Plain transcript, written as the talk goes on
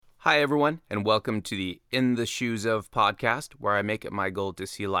Hi, everyone, and welcome to the In the Shoes of podcast, where I make it my goal to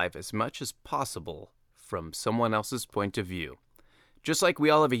see life as much as possible from someone else's point of view. Just like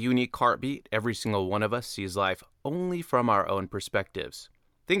we all have a unique heartbeat, every single one of us sees life only from our own perspectives.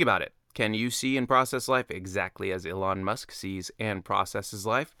 Think about it. Can you see and process life exactly as Elon Musk sees and processes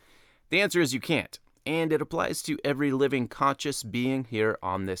life? The answer is you can't, and it applies to every living conscious being here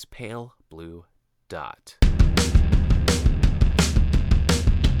on this pale blue dot.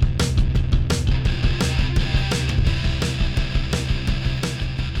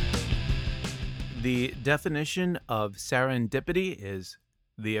 The definition of serendipity is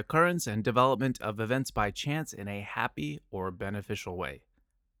the occurrence and development of events by chance in a happy or beneficial way.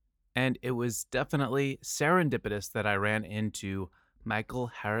 And it was definitely serendipitous that I ran into Michael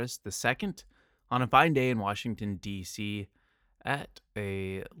Harris II on a fine day in Washington, D.C. at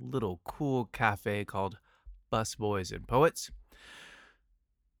a little cool cafe called Busboys and Poets.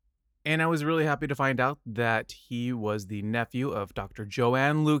 And I was really happy to find out that he was the nephew of Dr.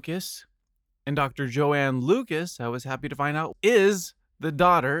 Joanne Lucas. And Dr. Joanne Lucas, I was happy to find out, is the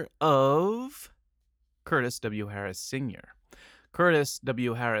daughter of Curtis W. Harris Sr. Curtis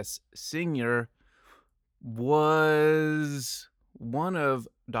W. Harris Sr. was one of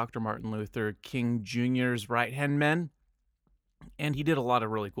Dr. Martin Luther King Jr.'s right-hand men, and he did a lot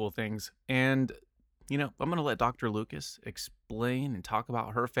of really cool things. And, I'm going to let Dr. Lucas explain and talk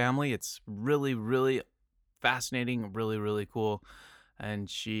about her family. It's really, really fascinating, really, really cool. And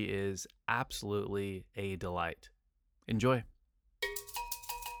she is absolutely a delight. Enjoy.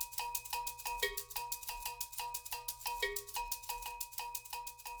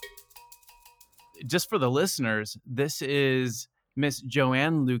 Just for the listeners, this is Miss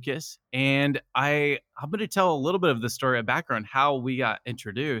Joanne Lucas, and I'm going to tell a little bit of the story of background, how we got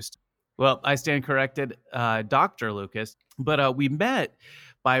introduced. Well, I stand corrected, Dr. Lucas, but we met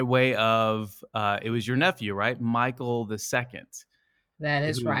by way of, it was your nephew, right? Michael II. That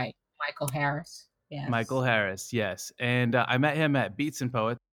is right. Michael Harris. Yes. Michael Harris, yes. And I met him at Beats and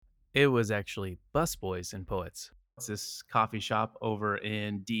Poets. It was actually Busboys and Poets. It's this coffee shop over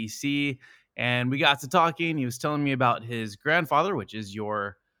in D.C. And we got to talking. He was telling me about his grandfather, which is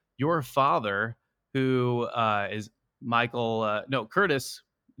your father, who is Curtis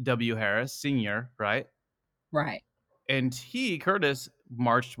W. Harris Sr., right? Right. And Curtis,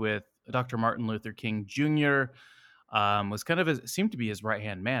 marched with Dr. Martin Luther King Jr., was kind of seemed to be his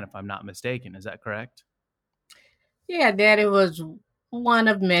right-hand man, if I'm not mistaken. Is that correct? Yeah, Daddy was one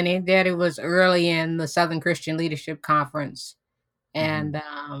of many. Daddy was early in the Southern Christian Leadership Conference, and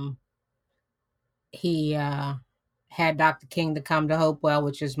he had Dr. King to come to Hopewell,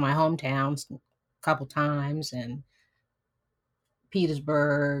 which is my hometown, a couple times, and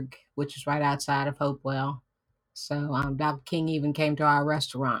Petersburg, which is right outside of Hopewell. So Dr. King even came to our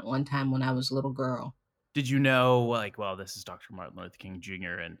restaurant one time when I was a little girl. Did you know, this is Dr. Martin Luther King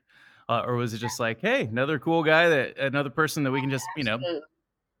Jr., and or was it just like, hey, another cool guy, another person that we can just,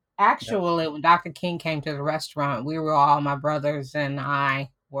 Actually, when Dr. King came to the restaurant, my brothers and I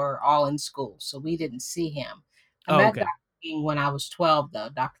were all in school, so we didn't see him. I met Dr. King when I was 12, though.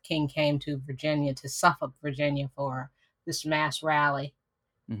 Dr. King came to Suffolk, Virginia, for this mass rally.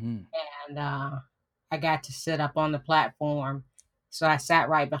 Mm-hmm. And I got to sit up on the platform, so I sat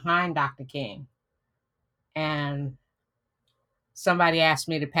right behind Dr. King. And somebody asked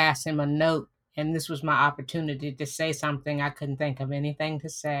me to pass him a note, and this was my opportunity to say something. I couldn't think of anything to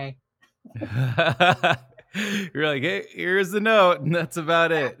say. You're like, hey, here's the note, and that's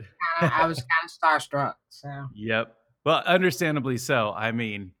about it. I was kind of starstruck. So. Yep. Well, understandably so. I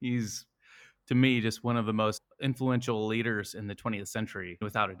mean, he's, to me, just one of the most influential leaders in the 20th century,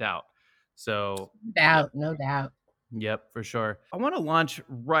 without a doubt. So, no doubt. Yep, for sure. I want to launch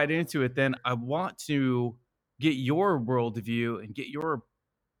right into it then. I want to get your worldview and get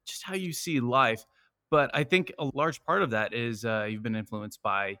just how you see life. But I think a large part of that is you've been influenced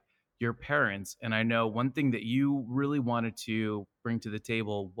by your parents. And I know one thing that you really wanted to bring to the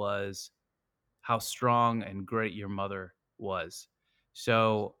table was how strong and great your mother was.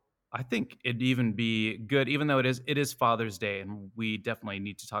 So I think it'd even be good, even though it is Father's Day, and we definitely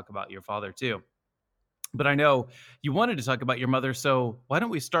need to talk about your father too. But I know you wanted to talk about your mother, so why don't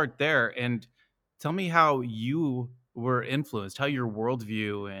we start there and tell me how you were influenced, how your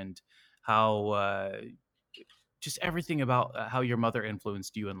worldview and how just everything about how your mother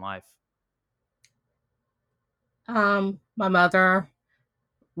influenced you in life. My mother,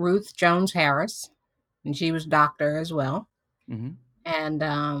 Ruth Jones Harris, and she was a doctor as well. Mm-hmm.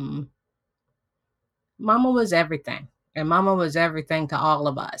 And Mama was everything. And Mama was everything to all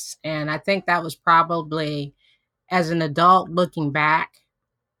of us. And I think that was probably, as an adult looking back,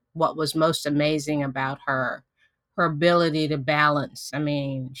 what was most amazing about her, her ability to balance. I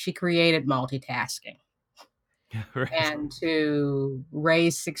mean, she created multitasking. Right. And to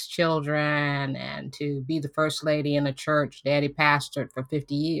raise 6 children and to be the first lady in a church Daddy pastored for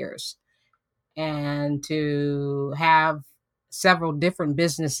 50 years and to have several different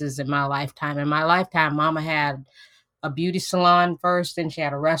businesses in my lifetime. In my lifetime, Mama had a beauty salon first, then she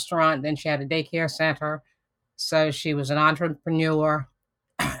had a restaurant, then she had a daycare center. So she was an entrepreneur.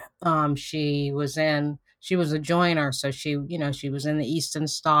 She was a joiner. So she was in the Eastern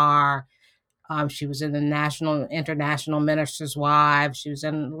Star. She was in the National International Ministers' Wives. She was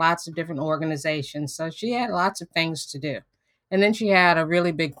in lots of different organizations. So she had lots of things to do. And then she had a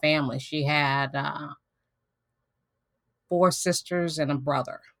really big family. She had 4 sisters and a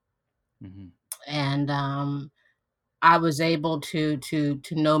brother. Mm-hmm. And I was able to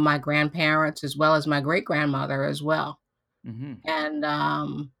know my grandparents as well as my great grandmother as well. Mm-hmm.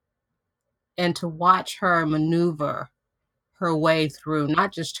 And to watch her maneuver her way through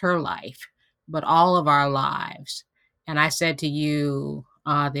not just her life, but all of our lives. And I said to you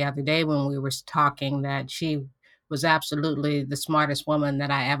the other day when we were talking that she was absolutely the smartest woman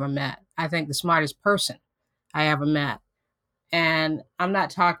that I ever met. I think the smartest person I ever met. And I'm not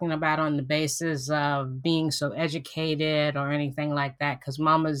talking about on the basis of being so educated or anything like that, because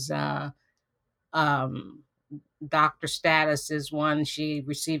Mama's doctor status is one. She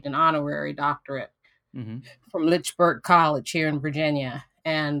received an honorary doctorate from Litchburg College here in Virginia.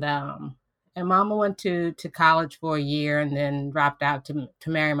 And Mama went to college for a year and then dropped out to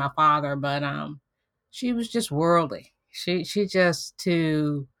marry my father. But she was just worldly. She just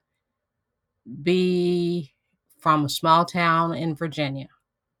to be from a small town in Virginia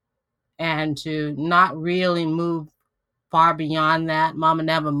and to not really move far beyond that. Mama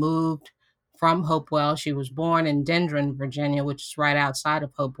never moved from Hopewell. She was born in Dendron, Virginia, which is right outside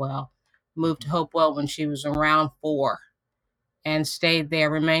of Hopewell. Moved to Hopewell when she was around 4 and stayed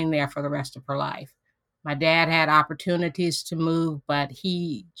there, remained there for the rest of her life. My dad had opportunities to move, but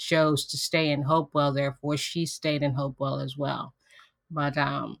he chose to stay in Hopewell. Therefore, she stayed in Hopewell as well. But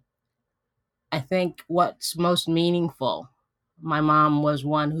I think what's most meaningful, my mom was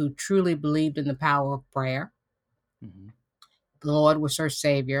one who truly believed in the power of prayer. Mm-hmm. The Lord was her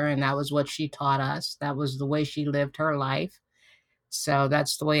savior, and that was what she taught us. That was the way she lived her life. So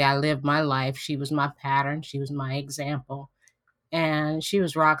that's the way I lived my life. She was my pattern. She was my example. And she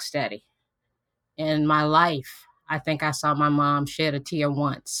was rock steady. In my life, I think I saw my mom shed a tear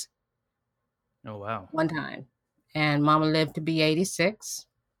once. Oh, wow. One time. And Mama lived to be 86.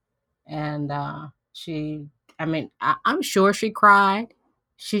 And I'm sure she cried.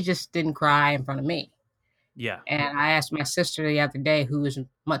 She just didn't cry in front of me. Yeah. And I asked my sister the other day, who is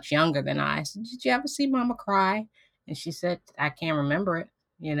much younger than I said, did you ever see Mama cry? And she said, I can't remember it,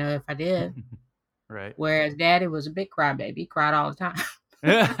 if I did. Right. Whereas Daddy was a big crybaby. He cried all the time.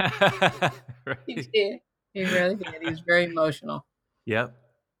 Right. He did. He really did. He was very emotional. Yep.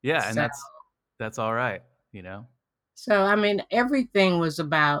 Yeah. And that's all right, So, everything was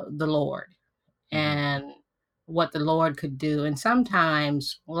about the Lord and what the Lord could do. And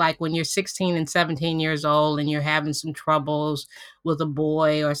sometimes, like when you're 16 and 17 years old and you're having some troubles with a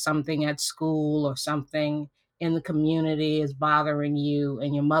boy or something at school or something in the community is bothering you,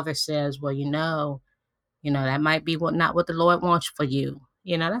 and your mother says, well, that might be not what the Lord wants for you.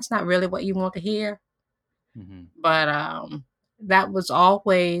 That's not really what you want to hear. Mm-hmm. But that was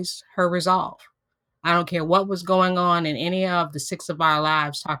always her resolve. I don't care what was going on in any of the 6 of our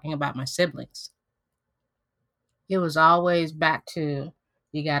lives, talking about my siblings. It was always back to,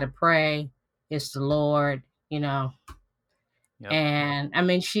 you got to pray. It's the Lord, Yep.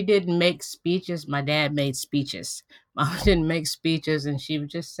 And she didn't make speeches. My dad made speeches. Mom didn't make speeches, and she would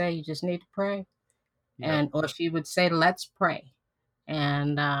just say, you just need to pray. Yep. Or she would say, let's pray.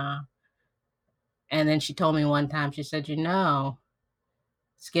 And then she told me one time, she said,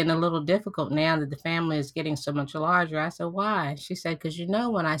 it's getting a little difficult now that the family is getting so much larger. I said, why? She said, because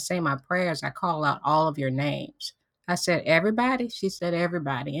when I say my prayers, I call out all of your names. I said, everybody? She said,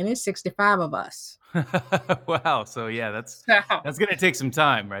 everybody. And it's 65 of us. Wow. So yeah, that's going to take some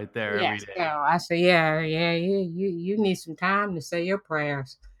time right there. Yeah, every day. So I said, yeah, you need some time to say your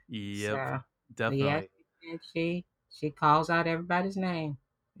prayers. Yep. So, definitely. Yeah, she calls out everybody's name.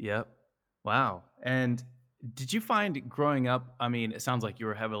 Yep. Wow. And did you find growing up, it sounds like you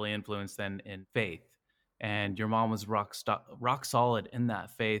were heavily influenced then in faith, and your mom was rock solid in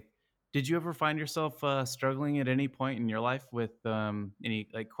that faith. Did you ever find yourself struggling at any point in your life with any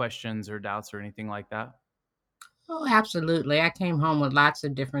questions or doubts or anything like that? Oh, absolutely. I came home with lots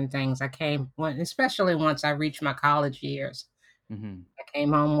of different things. Especially once I reached my college years. Mm-hmm. I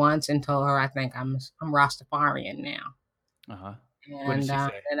came home once and told her I think I'm Rastafarian now. Uh-huh. What did And she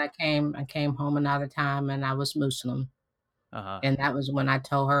say? then I came home another time and I was Muslim. Uh-huh. And that was when I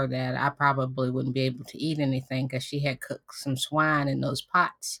told her that I probably wouldn't be able to eat anything because she had cooked some swine in those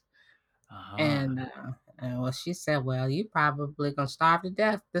pots. Uh-huh. And well, she said, "Well, you probably gonna starve to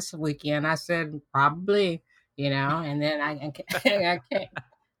death this weekend." I said, "Probably, you know." And then I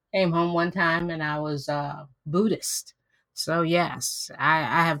came home one time and I was Buddhist. So yes,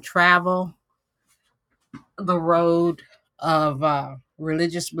 I have traveled the road of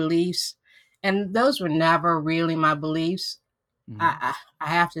religious beliefs, and those were never really my beliefs. Mm-hmm. I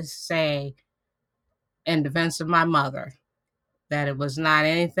have to say, in defense of my mother, that it was not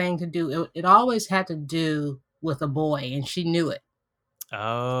anything to do. It always had to do with a boy, and she knew it.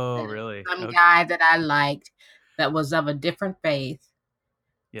 Oh, And it really? was some Okay. guy that I liked that was of a different faith,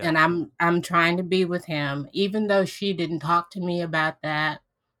 Yeah. and I'm trying to be with him, even though she didn't talk to me about that.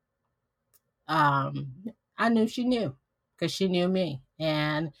 Um, I knew she knew because she knew me,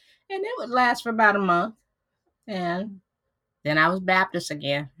 and it would last for about a month, and then I was Baptist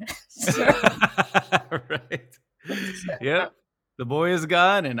again. so, Right. so, Yep. The boy is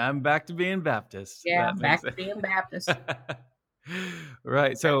gone and I'm back to being Baptist. yeah, That makes back to sense. being Baptist.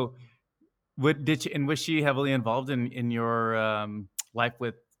 Right. So what did you and was she heavily involved in your life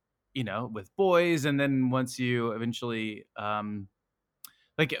with with boys, and then once you eventually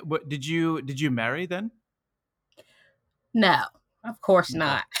like what did you marry then? No, of course Okay.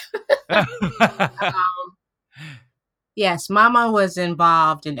 not. Um, yes, Mama was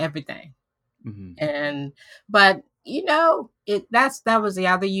involved in everything, Hmm. and but that was the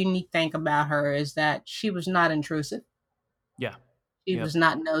other unique thing about her is that she was not intrusive. Yeah. She Yep. was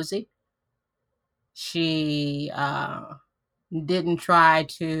not nosy. She didn't try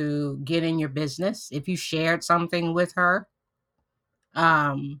to get in your business if you shared something with her.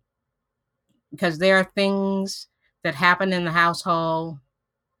 Um, because there are things that happen in the household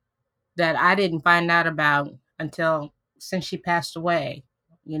that I didn't find out about until since she passed away.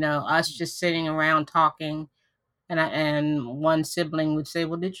 Us just sitting around talking, and one sibling would say,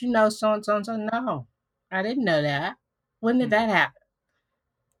 "Well, did you know so and so and so?" No, I didn't know that. When did Hmm. that happen?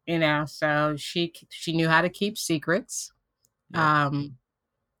 So she knew how to keep secrets. Yep. Um,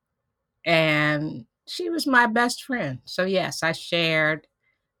 and she was my best friend. So yes, I shared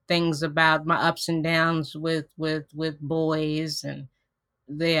things about my ups and downs with boys, and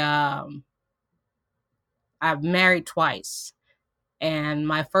the I've married twice, and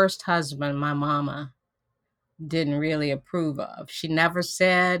my first husband, my mama didn't really approve of. She never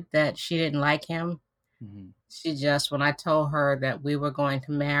said that she didn't like him. Hmm. She just, when I told her that we were going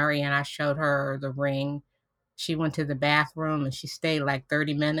to marry and I showed her the ring, she went to the bathroom and she stayed like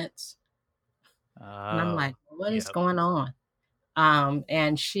 30 minutes. And I'm Oh, like, what is yep. going on?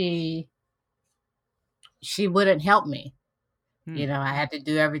 And she wouldn't help me. Hmm. I had to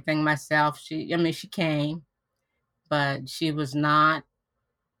do everything myself. She came, but she was just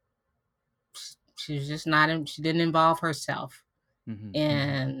not, she didn't involve herself Hmm.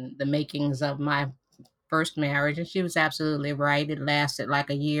 in the makings of my first marriage. And she was absolutely right. It lasted like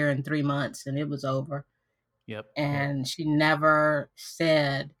a year and 3 months and it was over. Yep. Yep. And she never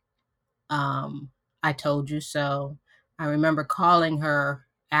said, I told you so. I remember calling her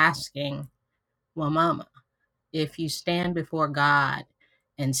asking, well, Mama, if you stand before God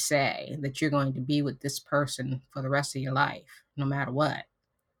and say that you're going to be with this person for the rest of your life, no matter what,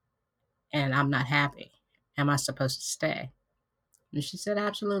 and I'm not happy, am I supposed to stay? And she said,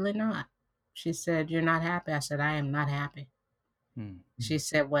 absolutely not. She said, you're not happy. I said, I am not happy. Hmm. She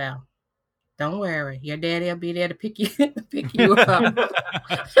said, well, don't worry. Your daddy will be there to pick you pick you up.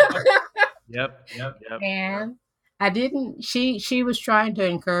 Yep. Yep. And I didn't she was trying to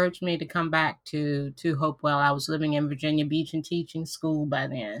encourage me to come back to Hopewell. I was living in Virginia Beach and teaching school by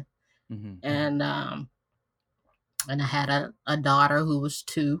then. Hmm. And I had a daughter who was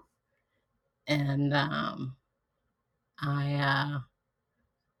 2, and I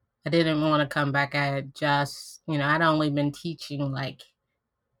I didn't want to come back. I had just, I'd only been teaching like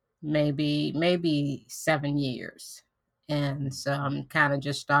maybe 7 years. And so I'm kind of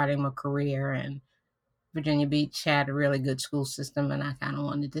just starting my career, and Virginia Beach had a really good school system and I kind of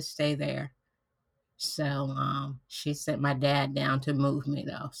wanted to stay there. So she sent my dad down to move me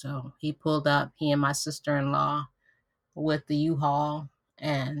though. So he pulled up, he and my sister-in-law with the U-Haul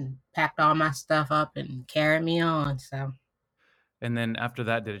and packed all my stuff up and carried me on. So And then after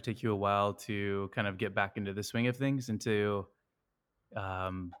that, did it take you a while to kind of get back into the swing of things, into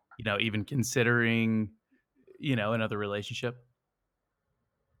even considering, another relationship?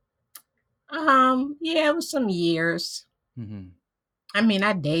 yeah, it was some years. Hmm. I mean,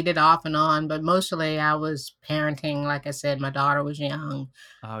 I dated off and on, but mostly I was parenting. Like I said, my daughter was young.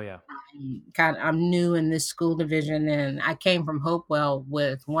 Oh yeah. I'm new in this school division, and I came from Hopewell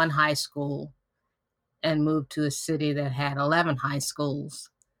with one high school and moved to a city that had 11 high schools.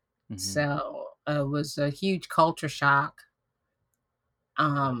 Hmm. So it was a huge culture shock.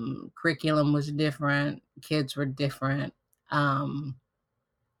 Yep. Curriculum was different, kids were different. Um,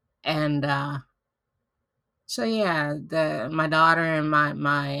 and so yeah, the my daughter and my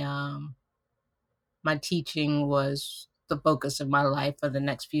teaching was the focus of my life for the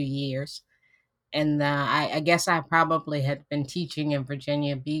next few years. And I guess I probably had been teaching in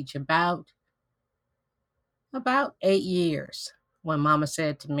Virginia Beach about 8 years when Mama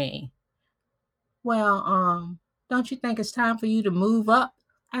said to me, "Well, don't you think it's time for you to move up?"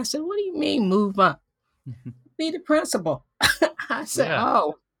 I said, "What do you mean move up? Be the principal." I said, Yeah.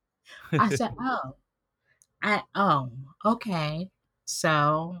 "Oh." I said, "Oh, oh, okay."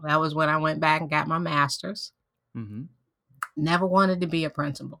 So that was when I went back and got my master's. Hmm. Never wanted to be a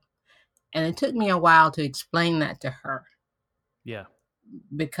principal. And it took me a while to explain that to her Yeah.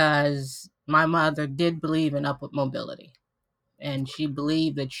 because my mother did believe in upward mobility. And she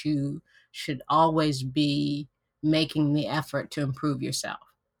believed that you should always be making the effort to improve yourself.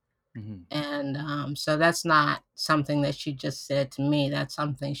 Hmm. And so that's not something that she just said to me. That's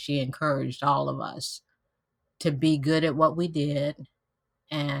something she encouraged all of us to be good at what we did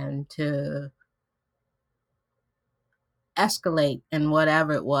and to escalate in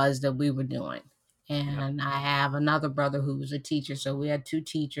whatever it was that we were doing. Yep. And I have another brother who was a teacher. So we had two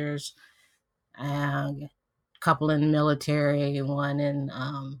teachers, a couple in the military, one in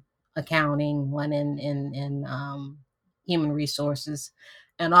accounting, one in human resources.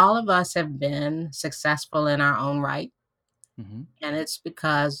 And all of us have been successful in our own right. Hmm. And it's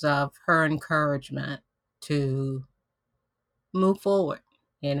because of her encouragement to move forward,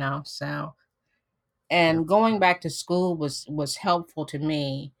 So, Yep. and going back to school was helpful to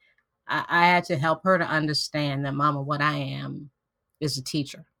me. I had to help her to understand that, Mama, what I am is a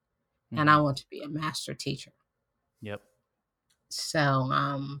teacher, and I Hmm. want to be a master teacher. Yep.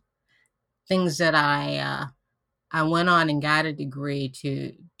 So, things that I went on and got a degree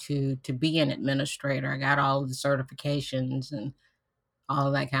to be an administrator. I got all of the certifications and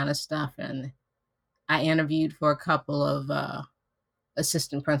all that kind of stuff, and I interviewed for a couple of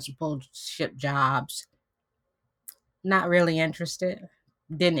assistant principalship jobs. Not really interested.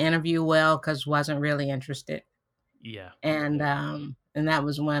 Didn't interview well because wasn't really interested. Yeah. And that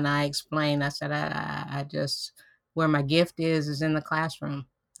was when I explained. I said, I just where my gift is in the classroom.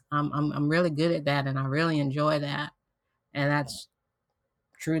 I'm really good at that, and I really enjoy that. And that's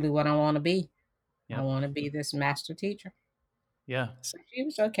truly what I want to be. I Yep. want to be this master teacher. Yeah. So she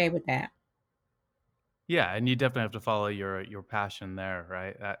was okay with that. Yeah, and you definitely have to follow your passion there,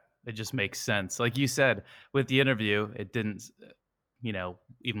 right? That it just makes sense. Like you said, with the interview, it didn't,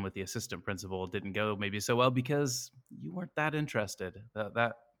 even with the assistant principal, it didn't go maybe so well because you weren't that interested.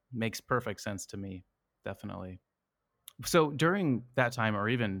 That makes perfect sense to me, definitely. So during that time, or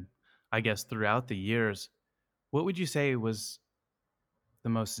even I guess throughout the years, what would you say was the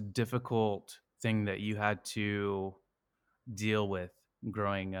most difficult thing that you had to deal with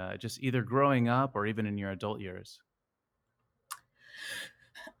growing, just either growing up or even in your adult years?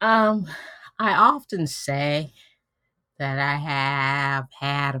 Um, I often say that I have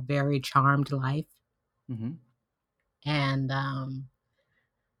had a very charmed life. Hmm. And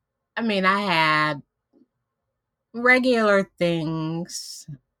I mean, I had regular things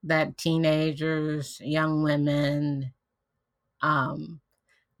that teenagers, young women, um,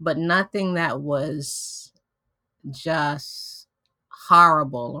 but nothing that was just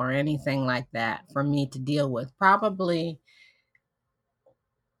horrible or anything like that for me to deal with. Probably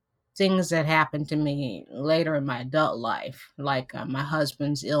things that happened to me later in my adult life, like my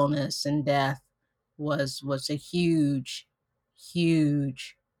husband's illness and death, was a huge,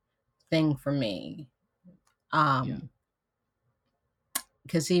 huge thing for me. Yeah.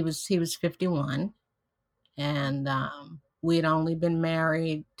 Because he was 51, and we had only been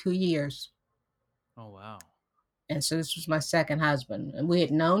married 2 years, Oh wow. and so this was my second husband, and we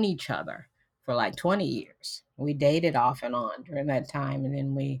had known each other for like 20 years. We dated off and on during that time, and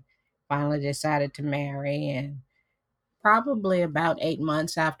then we finally decided to marry. And probably about 8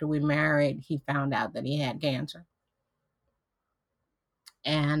 months after we married, he found out that he had cancer.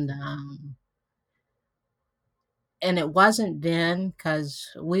 And and it wasn't then because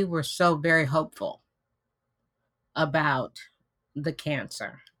we were so very hopeful about the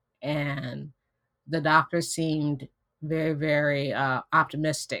cancer, and the doctor seemed very, very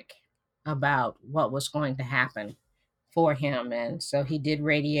optimistic about what was going to happen for him. And so he did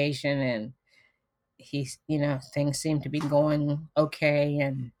radiation, and he's, things seemed to be going okay.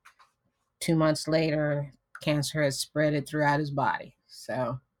 And 2 months later, cancer has spread it throughout his body.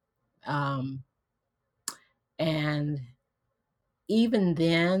 So, um, and even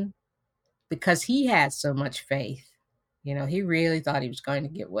then, because he had so much faith, he really thought he was going to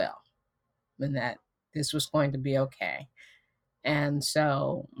get well and that this was going to be okay. And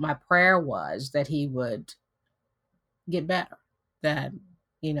so my prayer was that he would get better, that,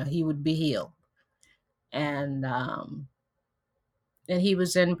 he would be healed. And he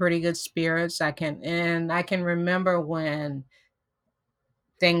was in pretty good spirits. I can remember when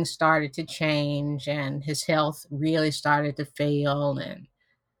things started to change and his health really started to fail, and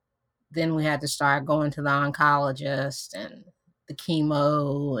then we had to start going to the oncologist and the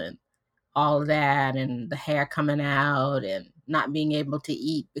chemo and all of that, and the hair coming out and not being able to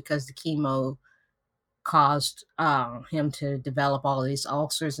eat because the chemo caused him to develop all these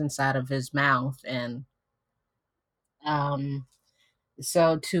ulcers inside of his mouth. And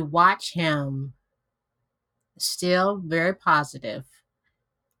so to watch him still very positive,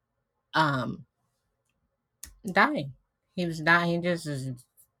 dying. He was dying. He just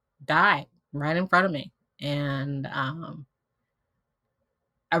died right in front of me. And I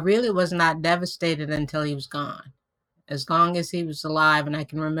really was not devastated until he was gone. As long as he was alive, and I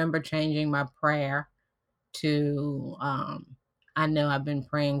can remember changing my prayer to, I know I've been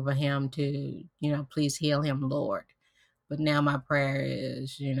praying for him to, please heal him, Lord. But now my prayer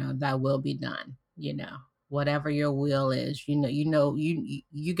is, thy will be done, whatever your will is,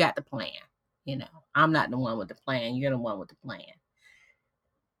 you got the plan, I'm not the one with the plan. You're the one with the plan.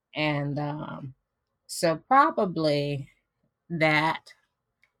 And so probably that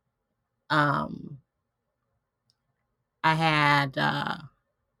I had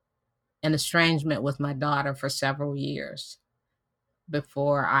an estrangement with my daughter for several years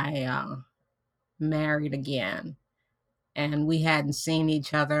before I married again. And we hadn't seen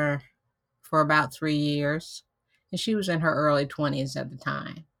each other for about 3 years. And she was in her early 20s at the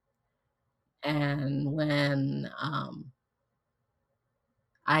time. And when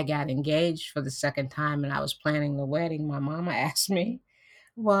I got engaged for the second time and I was planning the wedding, my mama asked me,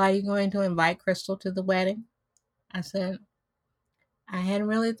 well, are you going to invite Crystal to the wedding? I said, I hadn't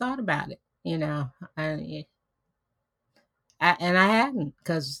really thought about it, and I hadn't,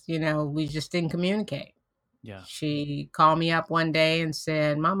 because, we just didn't communicate. Yeah. She called me up one day and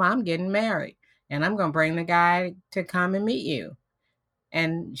said, Mama, I'm getting married and I'm going to bring the guy to come and meet you.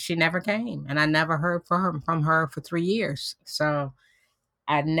 And she never came, and I never heard from her for 3 years. So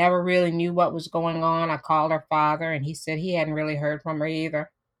I never really knew what was going on. I called her father and he said he hadn't really heard from her either.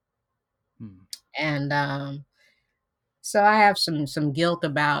 And so I have some guilt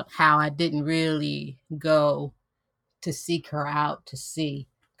about how I didn't really go to seek her out to see,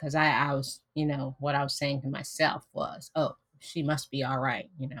 because I was, what I was saying to myself was, oh, she must be all right.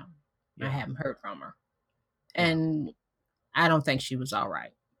 Yeah. I haven't heard from her. And I don't think she was all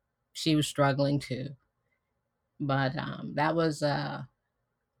right. She was struggling too. But that was a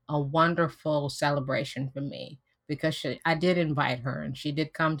wonderful celebration for me, because I did invite her and she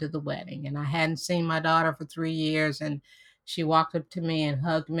did come to the wedding, and I hadn't seen my daughter for 3 years, and she walked up to me and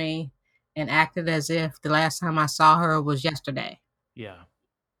hugged me and acted as if the last time I saw her was yesterday. Yeah.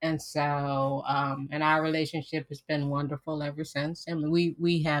 And so, and our relationship has been wonderful ever since. And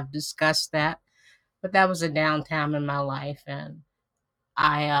we have discussed that, but that was a downtime in my life. And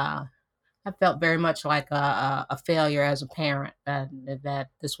I felt very much like a failure as a parent, that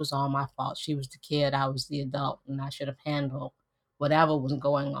this was all my fault. She was the kid, I was the adult, and I should have handled whatever was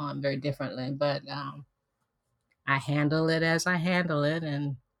going on very differently. But I handle it as I handle it.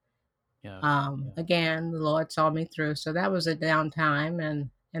 And again, the Lord saw me through. So that was a downtime.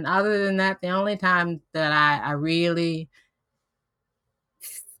 And other than that, the only time that I really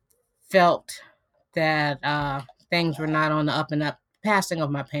felt that things were not on the up and up, passing of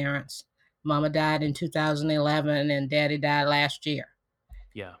my parents. Mama died in 2011 and Daddy died last year.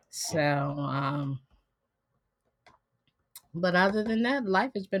 Yeah. So, but other than that, life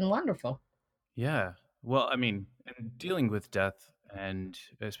has been wonderful. Yeah. Well, I mean, and dealing with death, and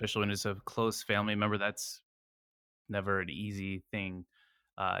especially when it's a close family member, that's never an easy thing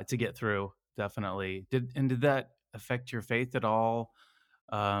to get through. Definitely. Did that affect your faith at all?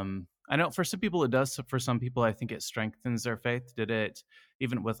 I know for some people it does. For some people, I think it strengthens their faith. Did it,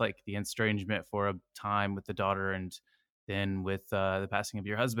 even with like the estrangement for a time with the daughter, and then with the passing of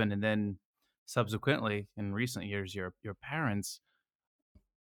your husband, and then subsequently in recent years your parents?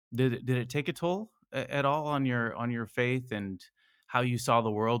 Did it take a toll at all on your faith and how you saw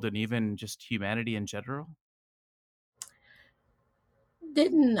the world and even just humanity in general?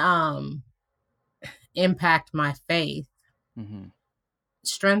 didn't impact my faith, Mm-hmm.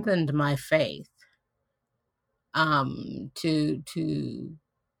 strengthened my faith, to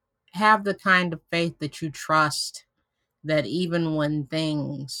have the kind of faith that you trust, that even when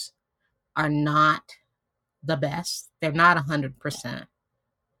things are not the best, they're not 100%,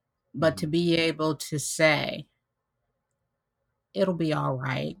 but Mm-hmm. to be able to say, it'll be all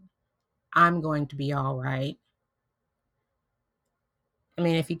right. I'm going to be all right. I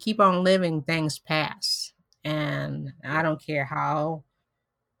mean, if you keep on living, things pass. And I don't care how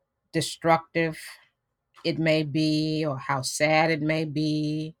destructive it may be, or how sad it may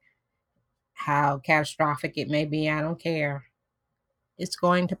be, how catastrophic it may be. I don't care. It's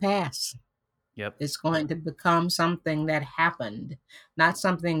going to pass. Yep. It's going to become something that happened, not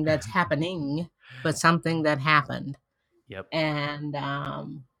something that's happening, but something that happened. Yep. And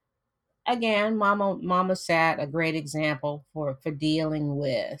again, mama set a great example for dealing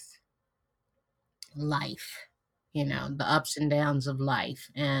with life, the ups and downs of life.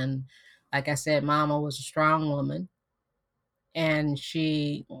 And like I said, mama was a strong woman. And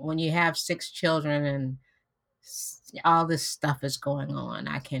when you have 6 children and all this stuff is going on,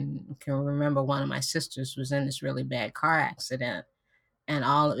 I can remember one of my sisters was in this really bad car accident, and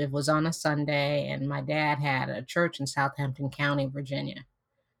it was on a Sunday, and my dad had a church in Southampton County, Virginia,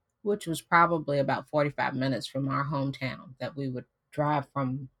 which was probably about 45 minutes from our hometown, that we would drive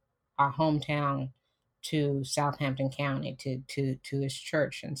from our hometown to Southampton County to his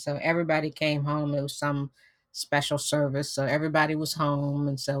church. And so everybody came home. It was some special service, so everybody was home.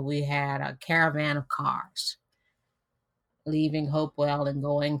 And so we had a caravan of cars leaving Hopewell and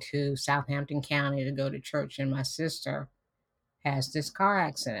going to Southampton County to go to church. And my sister has this car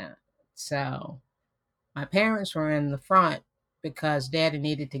accident. So my parents were in the front because daddy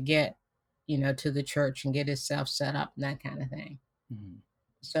needed to get, to the church and get himself set up and that kind of thing. Mm-hmm.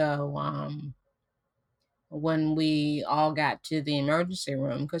 So when we all got to the emergency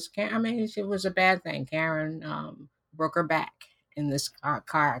room, because it was a bad thing. Karen broke her back in this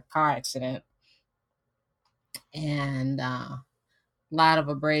car accident, and a lot of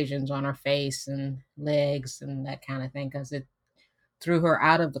abrasions on her face and legs and that kind of thing, because it threw her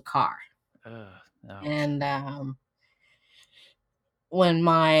out of the car. And when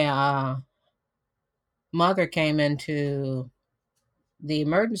my mother came into the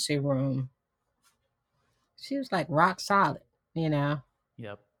emergency room, she was like rock solid,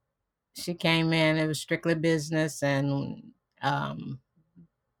 Yep. She came in, it was strictly business, and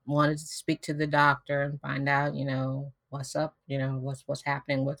wanted to speak to the doctor and find out, what's up, what's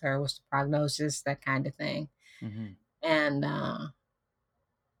happening with her, what's the prognosis, that kind of thing. Mm-hmm. And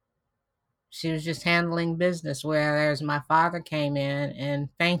she was just handling business, whereas my father came in and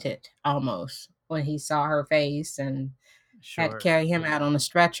fainted almost when he saw her face, and had to carry him out on a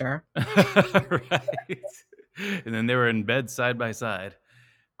stretcher. Right. And then they were in bed side by side.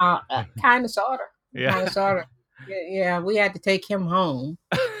 Kind of, sort of. Yeah. Kind of, sort of. Yeah, we had to take him home.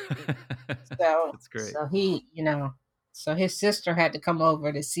 So that's great. So he, so his sister had to come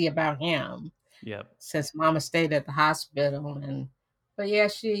over to see about him. Yep. Since mama stayed at the hospital. But yeah,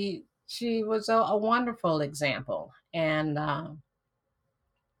 she was a wonderful example. And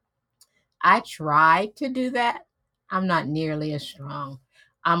I tried to do that. I'm not nearly as strong.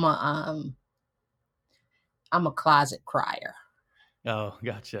 I'm a closet crier. Oh,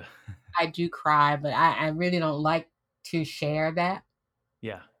 gotcha. I do cry, but I really don't like to share that.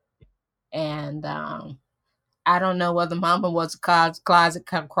 Yeah. And I don't know whether mama was a closet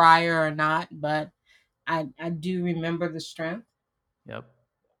crier or not, but I do remember the strength. Yep.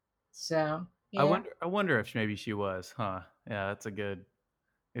 So yeah. I wonder if maybe she was, huh? Yeah, that's a good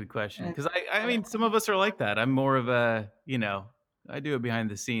question. Because I mean, some of us are like that. I'm more of a, I do it behind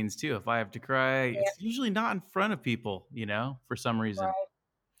the scenes too. If I have to cry, it's usually not in front of people, for some reason. Right.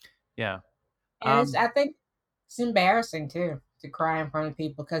 Yeah. And I think it's embarrassing too to cry in front of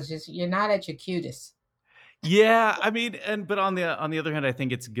people, because you're not at your cutest. Yeah, I mean, but on the other hand, I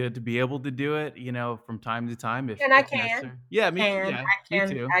think it's good to be able to do it, from time to time. I can. Necessary. Yeah, me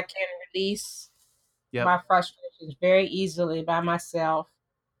too. I can release my frustrations very easily by myself.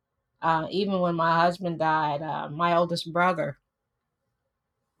 Even when my husband died, my oldest brother,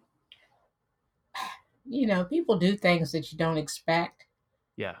 people do things that you don't expect.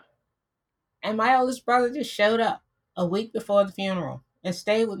 Yeah. And my oldest brother just showed up a week before the funeral and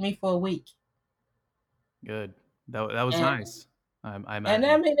stayed with me for a week. Good. That was nice. I imagine. And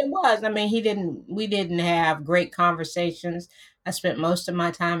I mean, it was. I mean, we didn't have great conversations. I spent most of my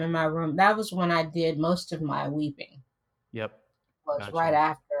time in my room. That was when I did most of my weeping. Yep. Was right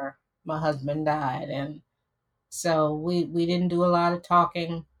after my husband died. And So we didn't do a lot of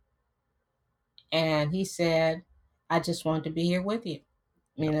talking, and he said, "I just want to be here with you.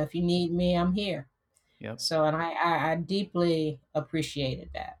 You Yep. know, if you need me, I'm here." Yep. So, and I deeply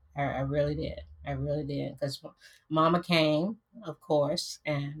appreciated that. I really did. I really did, because Mama came, of course,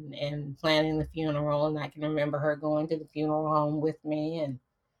 and planning the funeral, and I can remember her going to the funeral home with me and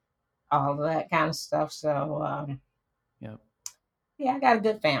all of that kind of stuff. So, Yep. yeah, I got a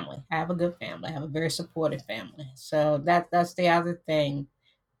good family. I have a good family. I have a very supportive family. So that's the other thing,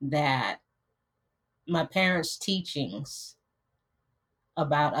 that my parents' teachings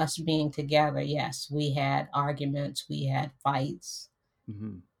about us being together. Yes, we had arguments, we had fights,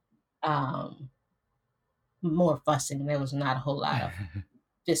 Hmm. um, more fussing. There was not a whole lot of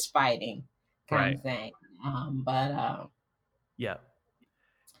fist fighting kind Right. of thing. But Yeah.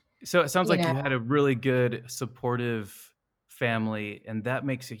 So it sounds you like know, you had a really good supportive family, and that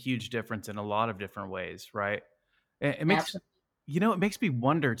makes a huge difference in a lot of different ways, right? It makes, absolutely, it makes me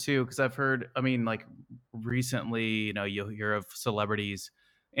wonder too, because I've heard, I mean, like recently, you'll hear of celebrities,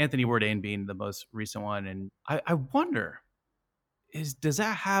 Anthony Bourdain being the most recent one, and I wonder, does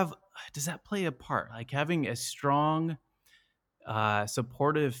that play a part? Like having a strong,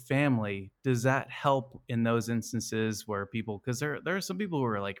 supportive family, does that help in those instances where people, because there are some people who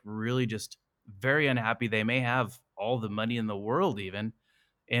are like really just very unhappy. They may have all the money in the world, even,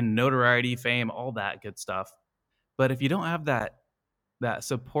 and notoriety, fame, all that good stuff. But if you don't have that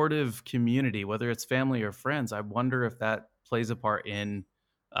supportive community, whether it's family or friends, I wonder if that plays a part in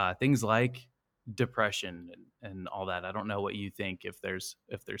things like depression and all that. I don't know what you think, if there's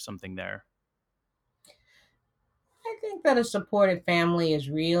something there. I think that a supportive family is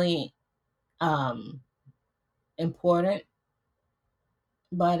really um, important,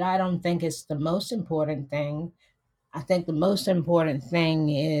 but I don't think it's the most important thing. I think the most important thing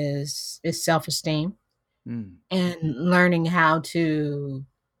is self esteem Mm, and learning how to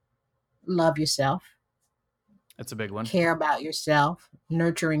love yourself, that's a big one. care about yourself,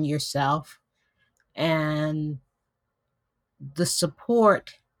 nurturing yourself, and the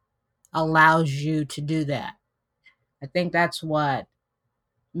support allows you to do that. I think that's what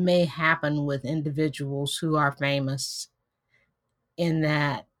may happen with individuals who are famous, in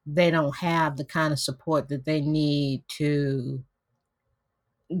that they don't have the kind of support that they need to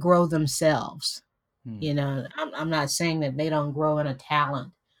grow themselves. Mm, You know, I'm not saying that they don't grow in a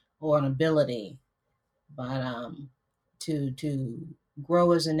talent or an ability, but to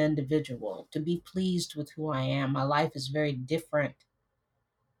grow as an individual, to be pleased with who I am. My life is very different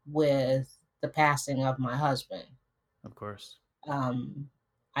with the passing of my husband. of course. Um,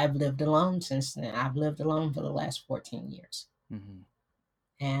 I've lived alone since then. I've lived alone for the last 14 years. Hmm.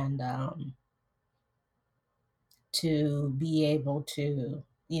 And to be able to,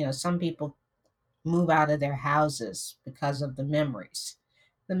 some people move out of their houses because of the memories.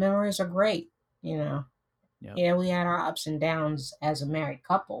 The memories are great, you know. Yep. Yeah, we had our ups and downs as a married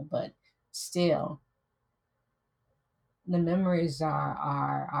couple, but still, the memories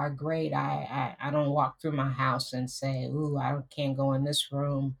are great. I don't walk through my house and say, "Ooh, can't go in this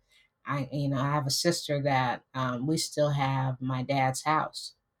room." I have a sister that we still have my dad's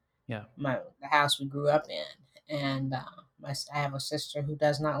house, Yeah. the house we grew up in, and I have a sister who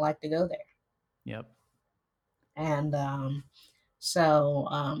does not like to go there, Yep. and so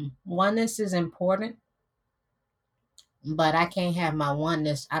oneness is important, but I can't have my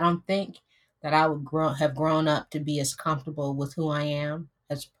oneness. I don't think that I would have grown up to be as comfortable with who I am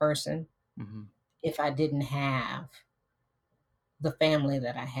as a person Hmm. if I didn't have the family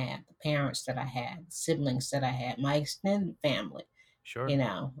that I had, the parents that I had, the siblings that I had, my extended family. You Sure.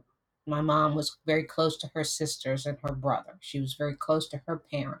 know, my mom was very close to her sisters and her brother. She was very close to her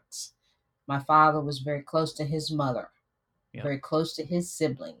parents. My father was very close to his mother, Yep. very close to his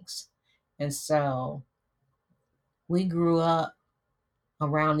siblings. And so we grew up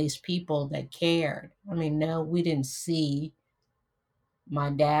around these people that cared. I mean, no, we didn't see, my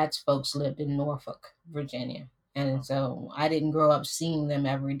dad's folks lived in Norfolk, Virginia. And so I didn't grow up seeing them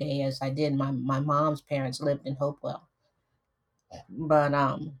every day as I did. My mom's parents lived in Hopewell. But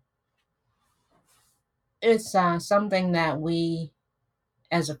it's something that we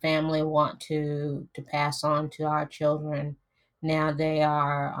as a family want to pass on to our children. Now they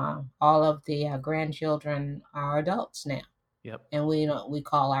are all of the grandchildren are adults now, Yep. and we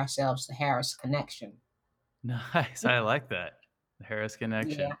call ourselves the Harris Connection. Nice. I like that. The Harris Yeah,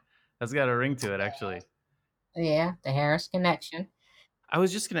 connection. That's got a ring to it, actually. yeah, the Harris Connection. I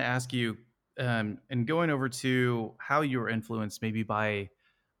was just going to ask you, and going over to how you were influenced maybe by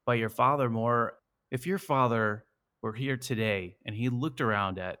your father more. If your father were here today and he looked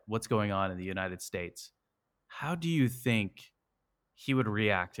around at what's going on in the United States, how do you think he would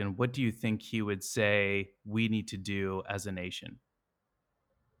react, and what do you think he would say we need to do as a nation?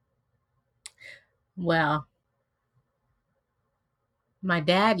 Well, my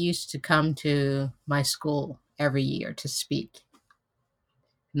dad used to come to my school every year to speak,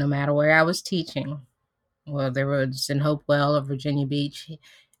 no matter where I was teaching, whether it was in Hopewell or Virginia Beach.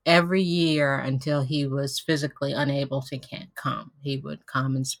 Every year until he was physically unable to can't come, he would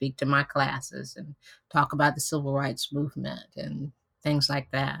come and speak to my classes and talk about the civil rights movement and things like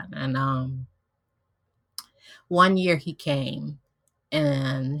that. And one year he came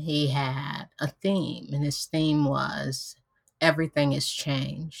and he had a theme, and his theme was everything has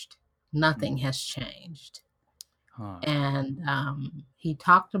changed, nothing has changed. Huh. And he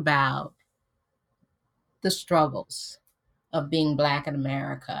talked about the struggles of being Black in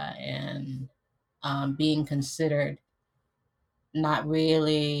America and being considered not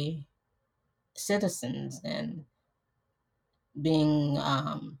really citizens and being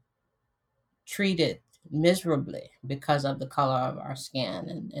treated miserably because of the color of our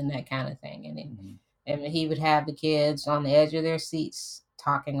skin and that kind of thing. And he would have the kids on the edge of their seats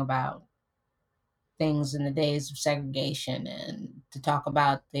talking about things in the days of segregation and to talk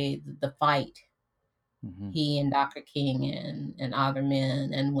about the fight he and Dr. King and other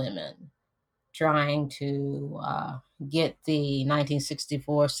men and women trying to get the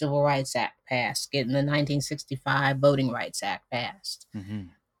 1964 Civil Rights Act passed, getting the 1965 Voting Rights Act passed.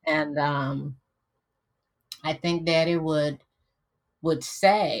 And I think Daddy would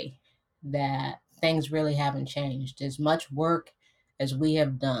say that things really haven't changed. As much work as we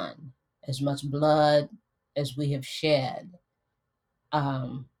have done, as much blood as we have shed,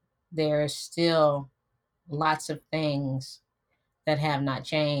 there is still lots of things that have not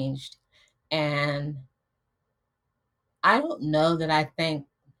changed. And I don't know that I think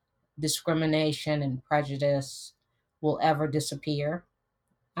discrimination and prejudice will ever disappear.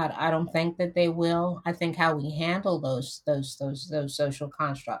 I don't think that they will. I think how we handle those social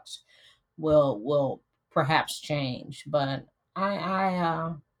constructs will perhaps change. But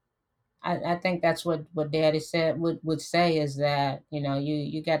I think that's what Daddy said would say is that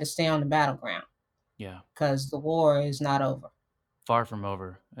you got to stay on the battleground. Yeah, because the war is not over. Far from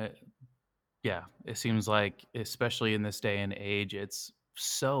over. Yeah, it seems like, especially in this day and age, it's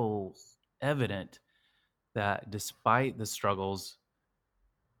so evident that despite the struggles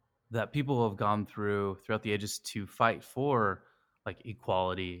that people have gone throughout the ages to fight for like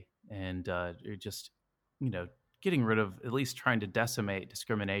equality and just getting rid of, at least trying to decimate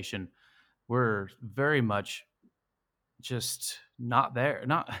discrimination, we're very much just not there,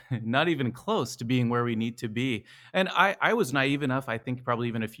 not not even close to being where we need to be. And I was naive enough, I think probably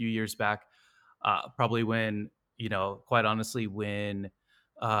even a few years back, probably when, quite honestly, when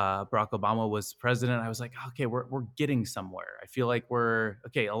Barack Obama was president, I was like, okay, we're getting somewhere. I feel like we're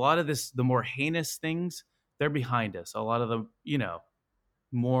okay. A lot of this, the more heinous things, they're behind us. A lot of the,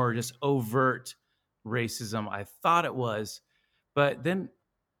 more just overt racism, I thought it was, but then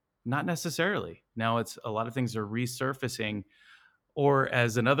not necessarily. Now it's a lot of things are resurfacing, or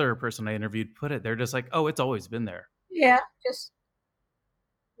as another person I interviewed put it, they're just like, oh, it's always been there. Yeah, just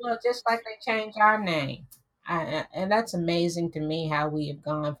like they changed our name. And that's amazing to me how we have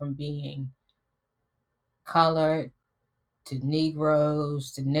gone from being colored to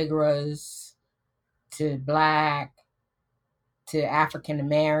Negroes to Negras to Black to African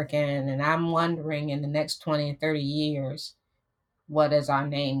American. And I'm wondering in the next 20 and 30 years, what is our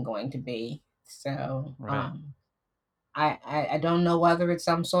name going to be? So Right. I don't know whether it's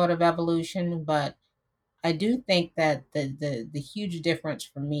some sort of evolution, but I do think that the huge difference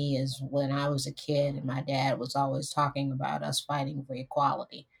for me is when I was a kid and my dad was always talking about us fighting for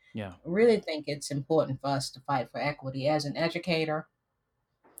equality. Yeah. I really think it's important for us to fight for equity. As an educator,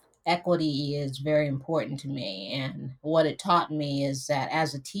 equity is very important to me. And what it taught me is that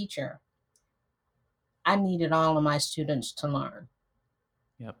as a teacher, I needed all of my students to learn.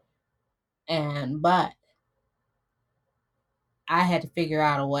 Yep. But I had to figure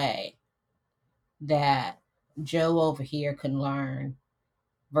out a way that Joe over here could learn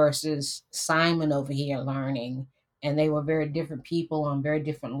versus Simon over here learning. And they were very different people on very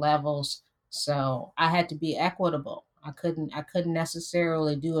different levels. So I had to be equitable. I couldn't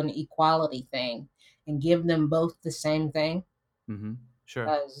necessarily do an equality thing and give them both the same thing. Sure.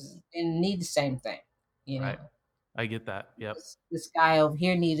 Because they didn't need the same thing. Right. I get that. Yep. This guy over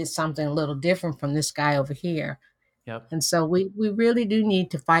here needed something a little different from this guy over here. Yep. And so we really do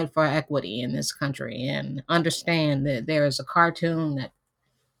need to fight for equity in this country and understand that there is a cartoon that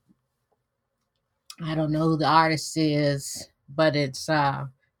I don't know who the artist is, but it's a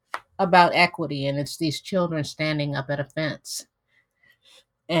about equity, and it's these children standing up at a fence.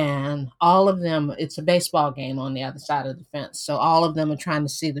 And all of them, it's a baseball game on the other side of the fence. So all of them are trying to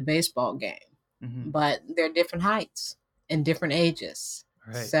see the baseball game, but they're different heights and different ages.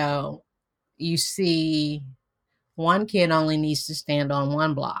 Right. So you see one kid only needs to stand on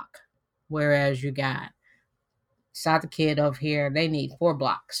one block, whereas you got this other kid over here, they need 4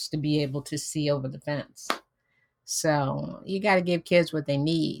 blocks to be able to see over the fence. So you got to give kids what they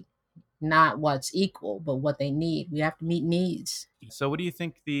need, not what's equal, but what they need. We have to meet needs. So what do you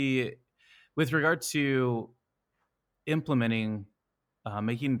think with regard to implementing,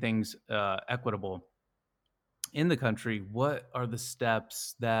 making things equitable in the country, what are the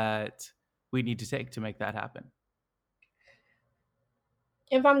steps that we need to take to make that happen?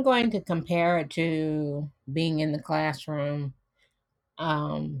 If I'm going to compare it to being in the classroom,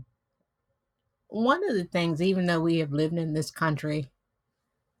 one of the things, even though we have lived in this country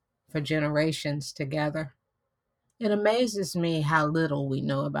for generations together, it amazes me how little we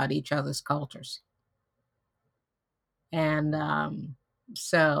know about each other's cultures. And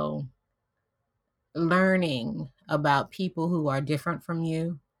so learning about people who are different from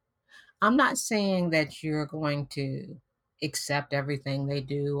you, I'm not saying that you're going to accept everything they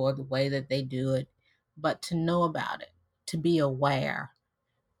do or the way that they do it, but to know about it, to be aware.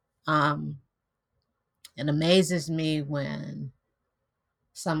 It amazes me when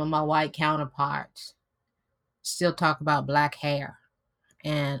some of my white counterparts still talk about black hair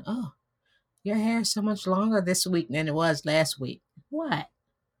and, oh, your hair is so much longer this week than it was last week. What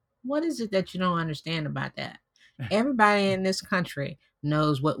is it that you don't understand about that? Everybody in this country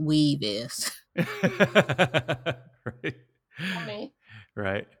knows what weave is. Right. I mean,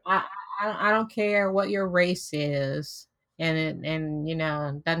 right. I don't care what your race is, and it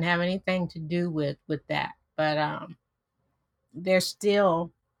doesn't have anything to do with that. But they're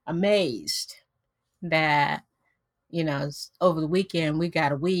still amazed that over the weekend we got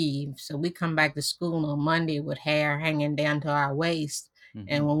to weave, so we come back to school on Monday with hair hanging down to our waist,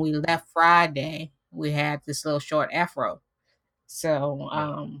 and when we left Friday, we had this little short afro.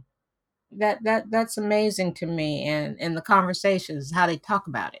 So that's amazing to me, and the conversations, how they talk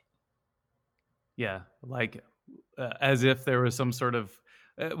about it. Yeah, like as if there was some sort of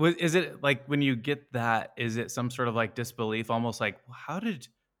is it like when you get that, is it some sort of like disbelief, almost like, how did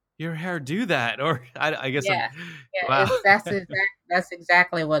your hair do that? Or I guess Yeah, wow. that's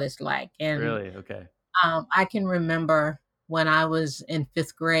exactly what it's like. And really? Okay. I can remember when I was in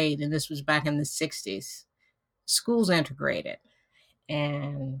 5th grade, and this was back in the 60s, schools integrated.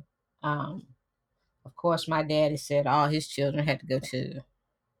 And of course, my daddy said all his children had to go to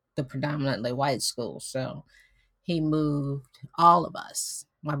the predominantly white school. So he moved all of us.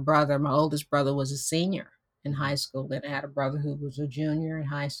 My oldest brother, was a senior in high school. Then I had a brother who was a junior in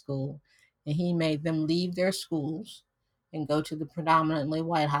high school. And he made them leave their schools and go to the predominantly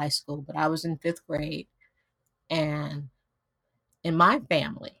white high school. But I was in 5th grade. And in my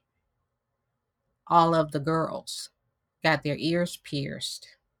family, all of the girls got their ears pierced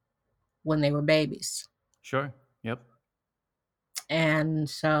when they were babies. Sure. Yep. And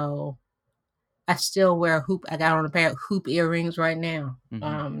so I still wear I got on a pair of hoop earrings right now.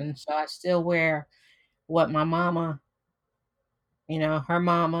 And so I still wear what my mama, her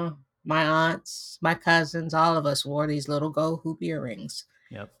mama, my aunts, my cousins, all of us wore these little gold hoop earrings.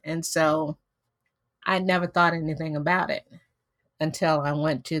 Yep. And so I never thought anything about it until I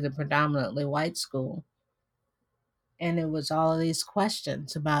went to the predominantly white school. And it was all of these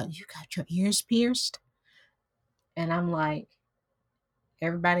questions about, you got your ears pierced? And I'm like,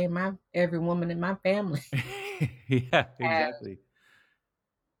 every woman in my family. Yeah, exactly.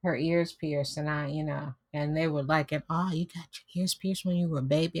 Her ears pierced, and and they were like, oh, you got your ears pierced when you were a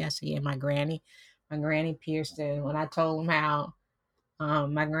baby? I said, yeah, my granny pierced it. And when I told them how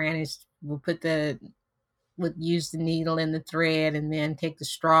my grannies would use the needle and the thread and then take the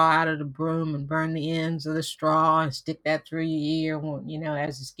straw out of the broom and burn the ends of the straw and stick that through your ear,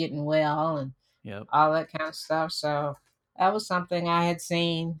 as it's getting well, and all that kind of stuff. So that was something I had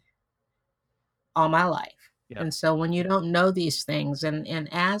seen all my life. Yep. And so when you don't know these things, and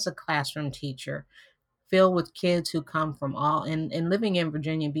as a classroom teacher filled with kids who come from and living in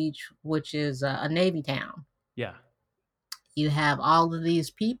Virginia Beach, which is a Navy town. Yeah. You have all of these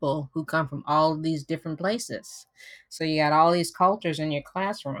people who come from all of these different places. So you got all these cultures in your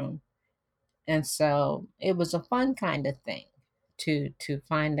classroom. And so it was a fun kind of thing to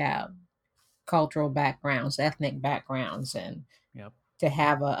find out cultural backgrounds, ethnic backgrounds, and to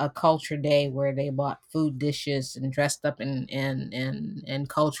have a culture day where they bought food dishes and dressed up in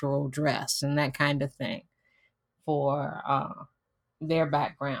cultural dress and that kind of thing for their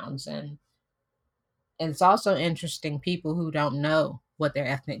backgrounds. And it's also interesting people who don't know what their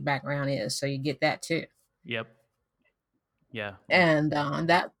ethnic background is. So you get that too. Yep. Yeah. And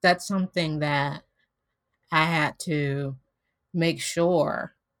that's something that I had to make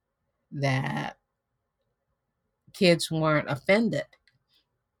sure that kids weren't offended,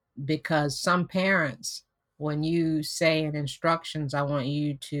 because some parents, when you say in instructions, I want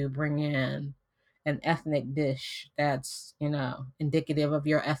you to bring in an ethnic dish that's, indicative of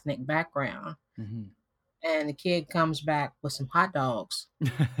your ethnic background, Mm-hmm. and the kid comes back with some hot dogs.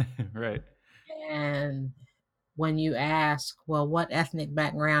 Right. And when you ask, well, what ethnic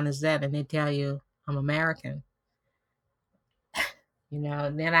background is that? And they tell you, I'm American.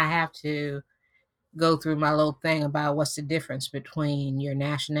 And then I have to go through my little thing about what's the difference between your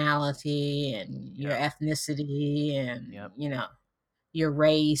nationality and your ethnicity and, your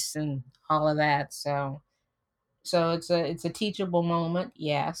race and all of that. So it's a teachable moment,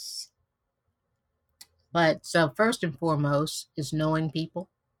 yes. But so first and foremost is knowing people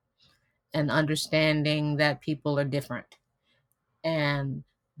and understanding that people are different. And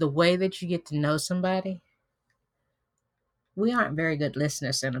the way that you get to know somebody, we aren't very good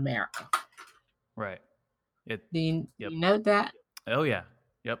listeners in America. Right. Do you know that? Oh, yeah.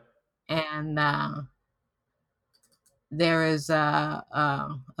 Yep. And there is a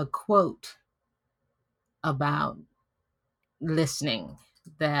quote about listening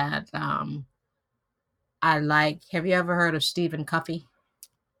that I like. Have you ever heard of Stephen Covey?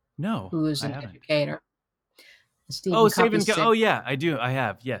 No, who is an educator. Stephen Covey. Oh, yeah, I do. I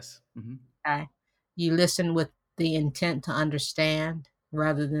have. Yes. Mm-hmm. Okay. You listen with the intent to understand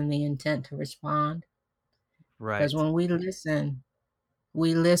rather than the intent to respond. Right. Because when we listen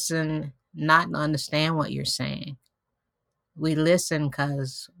not to understand what you're saying. We listen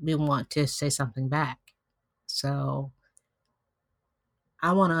because we want to say something back. So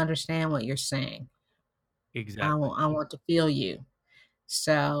I want to understand what you're saying. Exactly. I want to feel you.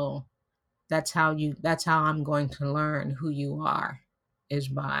 So that's how I'm going to learn who you are, is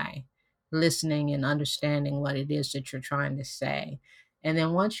by listening and understanding what it is that you're trying to say. And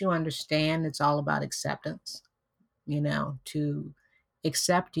then once you understand, it's all about acceptance, to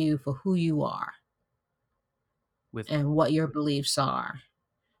accept you for who you are and what your beliefs are.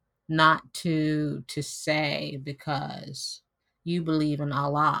 Not to say because you believe in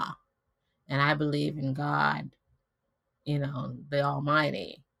Allah and I believe in God, the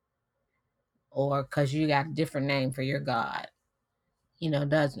Almighty, or because you got a different name for your God,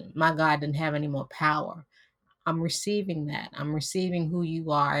 my God didn't have any more power. I'm receiving that. I'm receiving who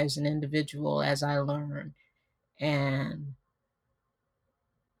you are as an individual as I learn. And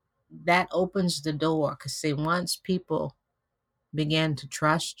that opens the door. Because, see, once people begin to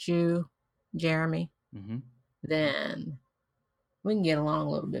trust you, Jeremy, mm-hmm. then we can get along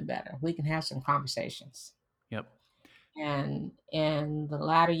a little bit better. We can have some conversations. Yep. And in the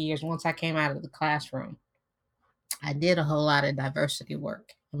latter years, once I came out of the classroom, I did a whole lot of diversity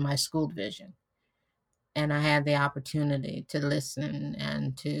work in my school division. And I had the opportunity to listen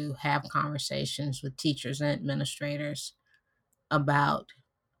and to have conversations with teachers and administrators about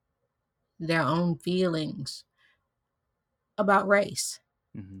their own feelings about race.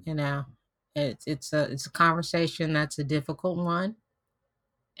 Mm-hmm. It's a conversation that's a difficult one.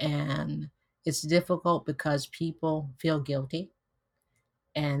 And it's difficult because people feel guilty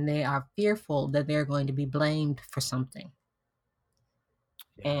and they are fearful that they're going to be blamed for something.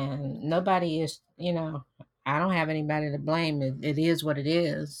 Yeah. And nobody is, I don't have anybody to blame. It is what it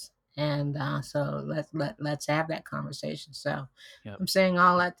is. And so let's have that conversation. So yep. I'm saying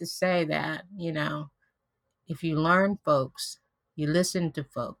all that to say that, if you learn folks, you listen to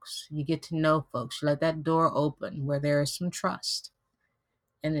folks, you get to know folks, you let that door open where there is some trust.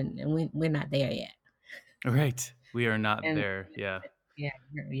 And we're not there yet. Right. We are not there. Yeah.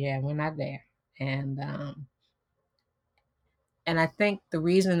 Yeah, we're not there. And I think the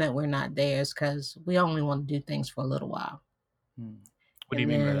reason that we're not there is because we only want to do things for a little while. What do you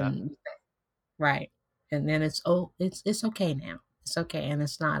mean by that? Right. And then it's okay now. It's okay, and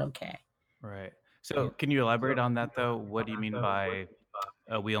it's not okay. Right. So can you elaborate on that, though? What do you mean by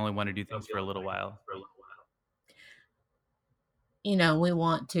we only want to do things for a little while? We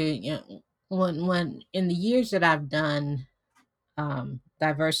want to, when in the years that I've done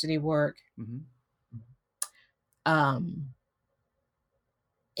diversity work, mm-hmm.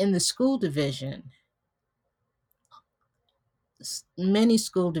 In the school division, many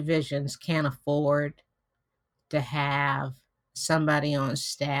school divisions can't afford to have somebody on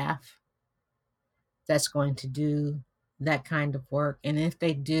staff that's going to do that kind of work. And if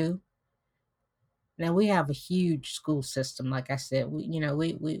they do, Now we have a huge school system. Like I said,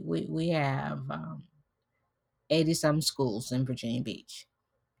 we have 80 some schools in Virginia Beach,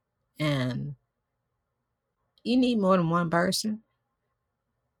 and you need more than one person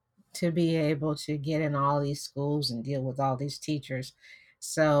to be able to get in all these schools and deal with all these teachers.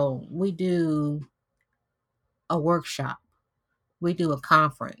 So we do a workshop, we do a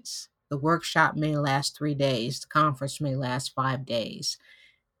conference. The workshop may last 3 days, the conference may last 5 days,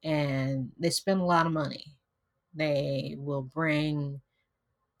 and they spend a lot of money. They will bring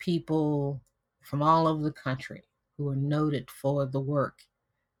people from all over the country who are noted for the work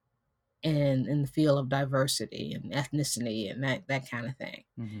and in the field of diversity and ethnicity and that kind of thing.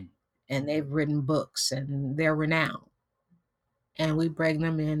 Mm-hmm. And they've written books and they're renowned. And we bring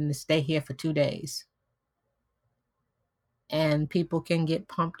them in to stay here for 2 days. And people can get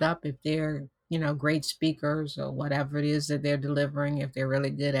pumped up if they're, great speakers or whatever it is that they're delivering, if they're really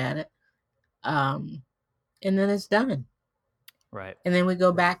good at it. And then it's done. Right. And then we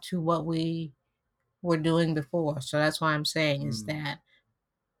go back to what we were doing before. So that's why I'm saying is that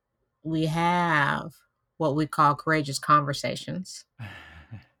we have what we call courageous conversations.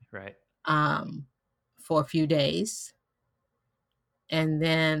 Right. For a few days. And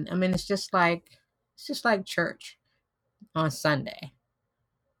then, it's just like church on Sunday.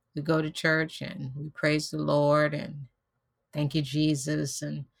 We go to church and we praise the Lord and thank you, Jesus,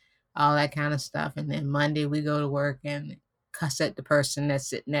 and all that kind of stuff. And then Monday we go to work and cuss at the person that's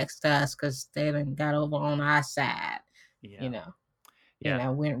sitting next to us because they done got over on our side. Yeah.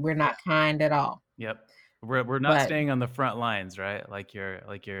 We're not kind at all. Yep. We're not staying on the front lines, right? Like your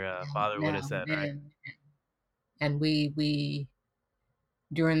father would have said, right? And we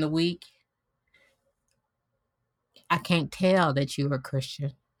during the week, I can't tell that you're a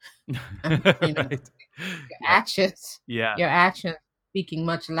Christian. Right. Your actions speaking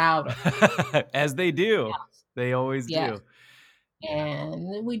much louder. As they do. Yes. They always do.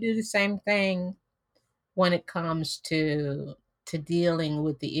 And we do the same thing when it comes to dealing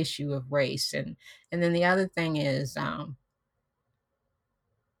with the issue of race. And then the other thing is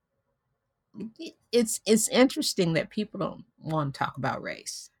it's interesting that people don't want to talk about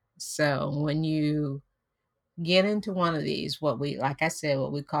race. So when you get into one of these, what we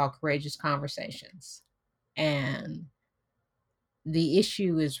call courageous conversations, and the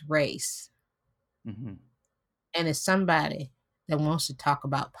issue is race, mm-hmm. and it's somebody that wants to talk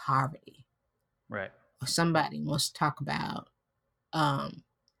about poverty, right, or somebody wants to talk about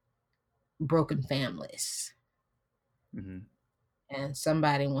broken families, mm-hmm. and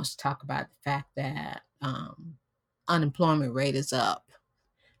somebody wants to talk about the fact that unemployment rate is up.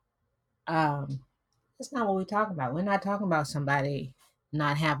 That's not what we're talking about. We're not talking about somebody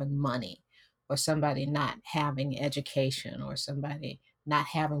not having money, or somebody not having education, or somebody not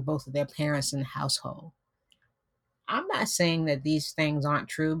having both of their parents in the household. I'm not saying that these things aren't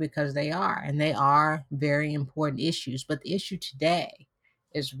true, because they are, and they are very important issues. But the issue today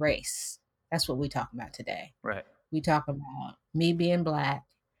is race. That's what we talk about today. Right. We talk about me being Black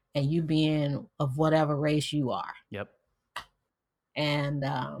and you being of whatever race you are. Yep. And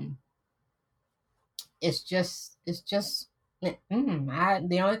it's just the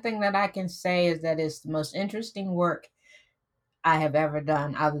only thing that I can say is that it's the most interesting work I have ever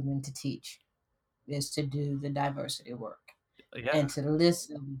done, other than to teach, is to do the diversity work. Yeah. And to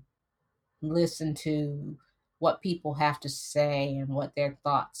listen to what people have to say and what their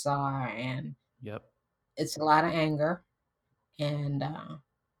thoughts are. And yep, it's a lot of anger. And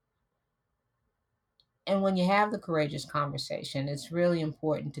when you have the courageous conversation, it's really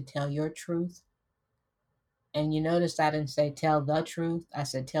important to tell your truth. And you notice I didn't say tell the truth. I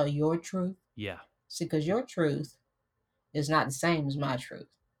said tell your truth. Yeah. See, because your truth is not the same as my truth.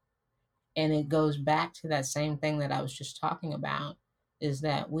 And it goes back to that same thing that I was just talking about, is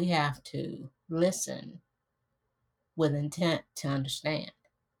that we have to listen with intent to understand.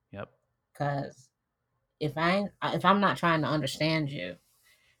 Yep. Because if I'm not trying to understand you,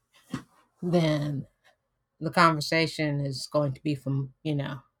 then the conversation is going to be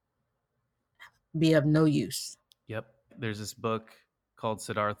be of no use. Yep. There's this book called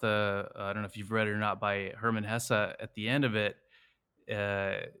Siddhartha. I don't know if you've read it or not, by Hermann Hesse. At the end of it,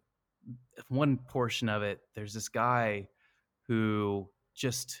 one portion of it, there's this guy who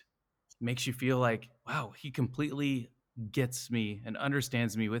just makes you feel like, wow, he completely gets me and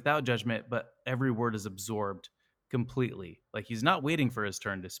understands me without judgment, but every word is absorbed completely. Like he's not waiting for his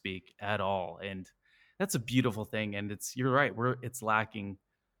turn to speak at all. And that's a beautiful thing. And you're right, it's lacking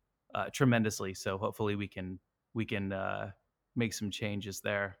tremendously. So hopefully we can make some changes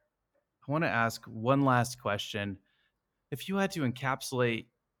there. I want to ask one last question. If you had to encapsulate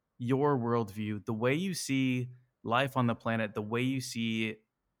your worldview, the way you see life on the planet, the way you see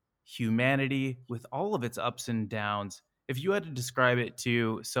humanity with all of its ups and downs. If you had to describe it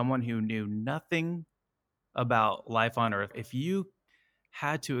to someone who knew nothing about life on Earth, if you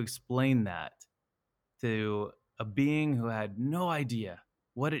had to explain that to a being who had no idea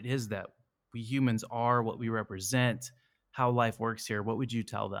what it is that we humans are, what we represent, how life works here, what would you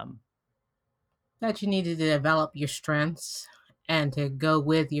tell them? That you needed to develop your strengths, and to go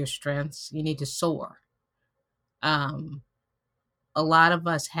with your strengths, you need to soar. Um, a lot of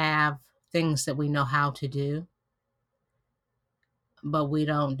us have things that we know how to do, but we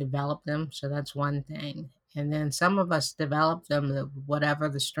don't develop them. So that's one thing. And then some of us develop them, whatever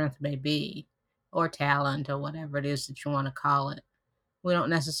the strength may be, or talent, or whatever it is that you want to call it. We don't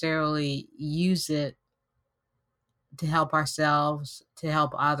necessarily use it to help ourselves, to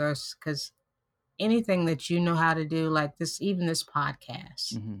help others, because anything that you know how to do, like this, even this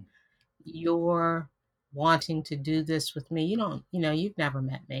podcast, you're wanting to do this with me. You've never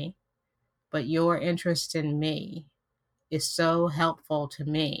met me, but your interest in me is so helpful to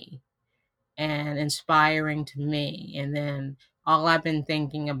me and inspiring to me. And then all I've been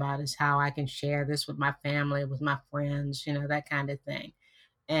thinking about is how I can share this with my family, with my friends, that kind of thing.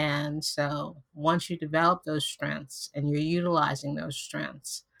 And so once you develop those strengths and you're utilizing those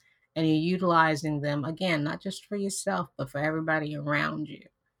strengths, and you're utilizing them, again, not just for yourself, but for everybody around you,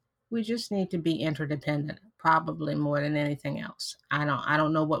 we just need to be interdependent, probably more than anything else. I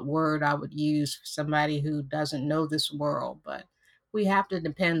don't know what word I would use for somebody who doesn't know this world, but we have to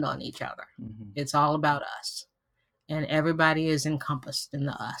depend on each other. It's all about us, and everybody is encompassed in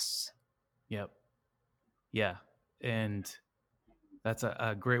the us. Yep. Yeah. And that's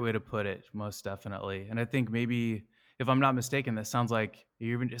a great way to put it, most definitely. And I think maybe, if I'm not mistaken, that sounds like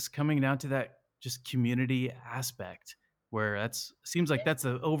you're even just coming down to that just community aspect, where seems like that's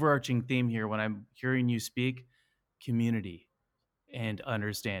the overarching theme here when I'm hearing you speak: community and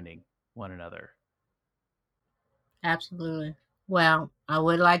understanding one another. Absolutely. Well, I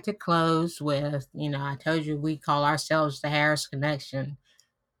would like to close with, I told you we call ourselves the Harris Connection,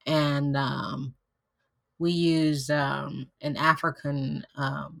 and we use an African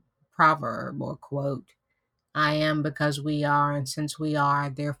proverb or quote: I am because we are, and since we are,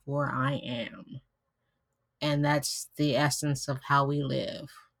 therefore I am. And that's the essence of how we live.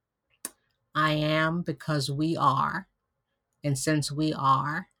 I am because we are, and since we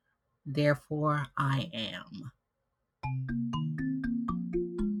are, therefore I am.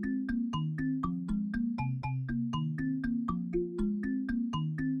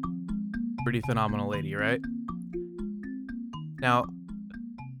 Pretty phenomenal lady, right? Now,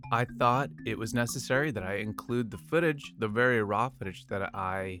 I thought it was necessary that I include the footage, the very raw footage that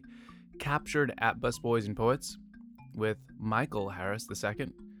I captured at Busboys and Poets with Michael Harris II.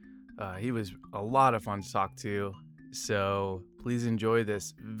 He was a lot of fun to talk to, so please enjoy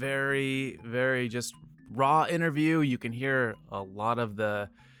this very, very just raw interview. You can hear a lot of the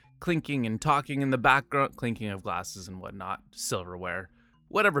clinking and talking in the background, clinking of glasses and whatnot, silverware,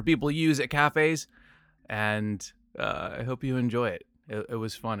 whatever people use at cafes, and I hope you enjoy it. It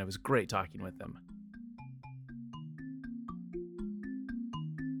was fun. It was great talking with them.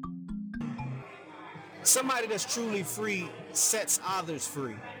 Somebody that's truly free sets others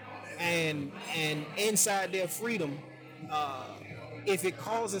free, and inside their freedom, if it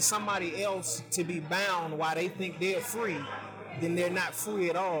causes somebody else to be bound while they think they're free, then they're not free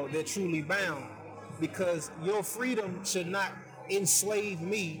at all. They're truly bound, because your freedom should not enslave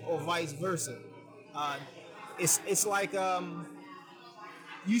me or vice versa. It's like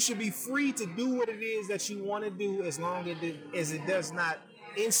you should be free to do what it is that you want to do, as long as it does not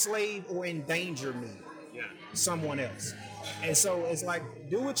enslave or endanger me, someone else. And so it's like,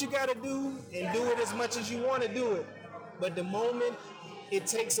 do what you got to do and do it as much as you want to do it. But the moment it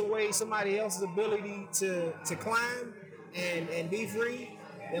takes away somebody else's ability to climb and be free,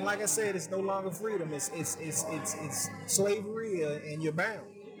 then, like I said, it's no longer freedom. It's slavery, and you're bound.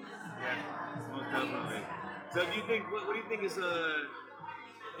 Yeah, most definitely. So do you think, what do you think is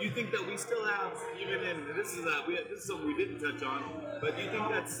do you think that we still have, even in, this is something we didn't touch on, but do you think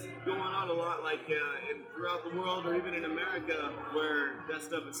that's going on a lot, like throughout the world, or even in America, where that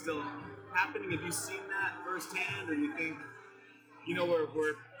stuff is still happening? Have you seen that firsthand, or do you think,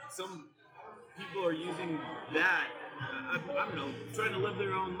 where some people are using that, I don't know, trying to live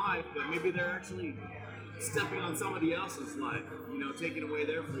their own life, but maybe they're actually stepping on somebody else's life, taking away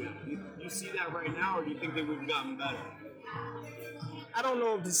their freedom? Do you see that right now, or do you think that we've gotten better? I don't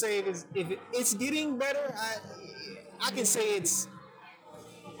know if to say if it's getting better. I can say it's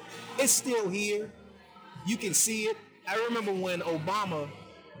still here. You can see it. I remember when Obama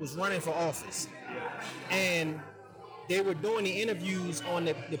was running for office, and they were doing the interviews on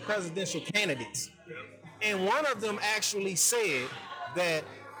the presidential candidates, and one of them actually said that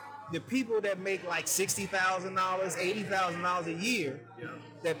the people that make like $60,000, $80,000 a year,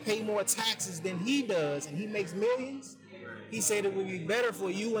 that pay more taxes than he does, and he makes millions. He said it would be better for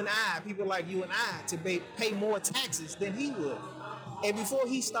you and I, people like you and I, to pay more taxes than he would. And before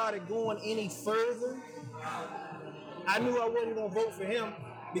he started going any further, I knew I wasn't going to vote for him,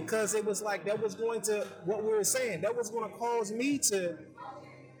 because it was like that was going to, what we were saying, that was going to cause me to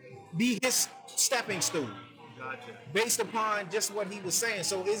be his stepping stool. Gotcha. Based upon just what he was saying.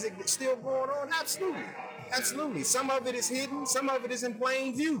 So is it still going on? Absolutely. Absolutely. Some of it is hidden. Some of it is in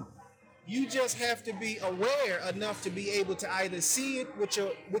plain view. You just have to be aware enough to be able to either see it with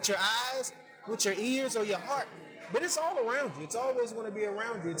your eyes, with your ears, or your heart. But it's all around you. It's always going to be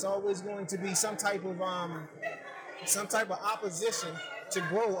around you. It's always going to be some type of opposition to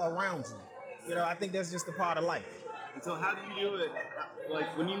grow around you. You know, I think that's just a part of life. And so how do you do it?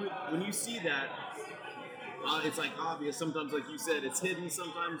 Like when you see that, it's like obvious. Sometimes, like you said, it's hidden.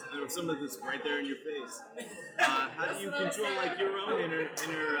 Sometimes, or sometimes it's right there in your face. How do you control like your own inner?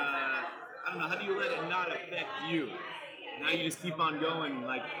 I don't know. How do you let it not affect you? Now you just keep on going.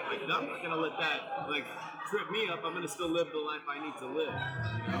 Like no, I'm not gonna let that like trip me up. I'm gonna still live the life I need to live.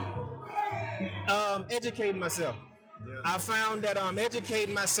 You know? Educating myself. Yeah. I found that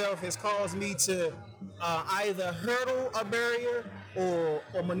educating myself has caused me to either hurdle a barrier or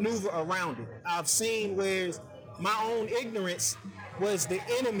maneuver around it. I've seen where my own ignorance was the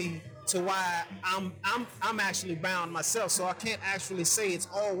enemy to why I'm actually bound myself. So I can't actually say it's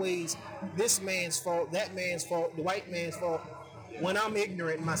always this man's fault, that man's fault, the white man's fault. When I'm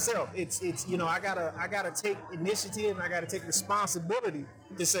ignorant myself, it's you know, I gotta take initiative, and I gotta take responsibility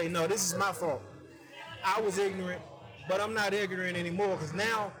to say, no, this is my fault. I was ignorant, but I'm not ignorant anymore, because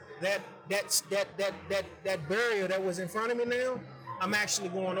now that barrier that was in front of me now, I'm actually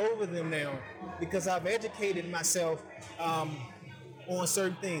going over them now, because I've educated myself on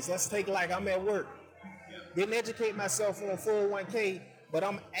certain things. Let's take like I'm at work. Didn't educate myself on 401k, but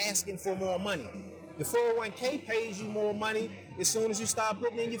I'm asking for more money. The 401k pays you more money as soon as you start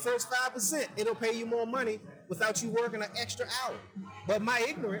putting in your first 5%. It'll pay you more money without you working an extra hour. But my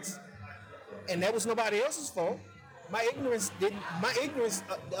ignorance, and that was nobody else's fault, my ignorance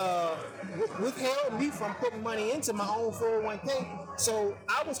withheld me from putting money into my own 401k. So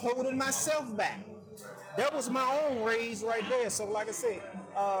I was holding myself back. That was my own raise right there. So like I said,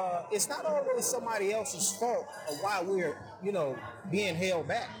 it's not always somebody else's fault of why we're, you know, being held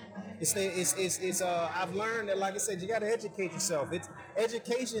back. I've learned that, like I said, you got to educate yourself.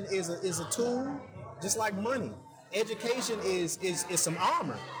 Education is a tool, just like money. Education is some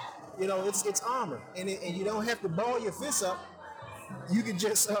armor. You know, it's armor, and you don't have to ball your fists up. You can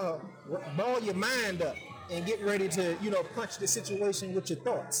just ball your mind up and get ready to, you know, punch the situation with your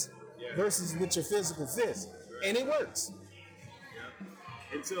thoughts versus with your physical fist, and it works.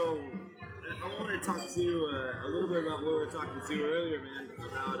 Yeah. And so I want to talk to you a little bit about what we were talking to earlier, man,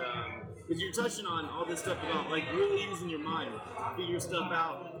 about because you're touching on all this stuff about like really using your mind, figure stuff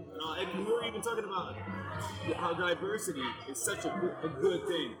out, and we were even talking about how diversity is such a good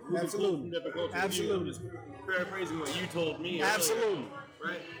thing. Absolutely. From different cultures. Absolutely. I'm just paraphrasing what you told me. Absolutely.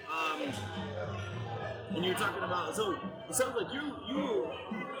 Earlier, right? And you're talking about, so it sounds like you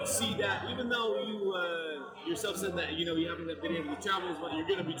see that, even though you yourself said that, you know, you haven't been able to travel as much, you're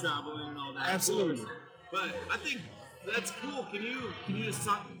going to be traveling and all that. Absolutely. But I think that's cool. Can you just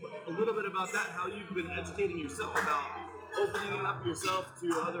talk a little bit about that, how you've been educating yourself about opening up yourself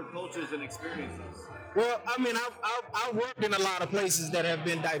to other cultures and experiences? Well, I mean, I've worked in a lot of places that have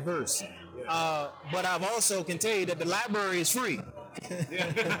been diverse, but I've also can tell you that the library is free.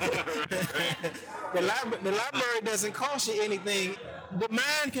 The library doesn't cost you anything. The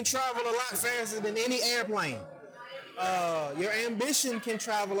mind can travel a lot faster than any airplane. Your ambition can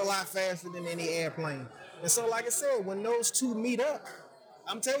travel a lot faster than any airplane. And so, like I said, when those two meet up,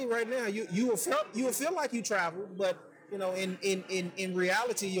 I'm telling you right now, you will feel like you traveled, but you know, in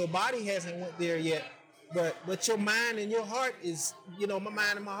reality, your body hasn't went there yet. But your mind and your heart is, you know, my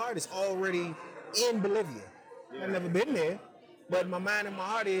mind and my heart is already in Bolivia. Yeah. I've never been there, but my mind and my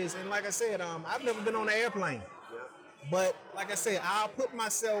heart is. And like I said, I've never been on an airplane. Yeah. But like I said, I'll put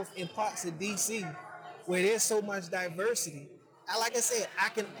myself in parts of D.C. where there's so much diversity. Like I said, I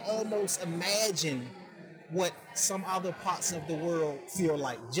can almost imagine what some other parts of the world feel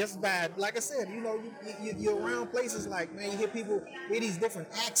like. Just by, like I said, you know, you're around places like, man, you hear people hear these different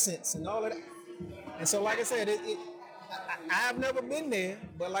accents and all of that. And so, like I said, I've never been there,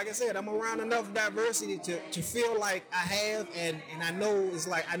 but like I said, I'm around enough diversity to feel like I have, and I know it's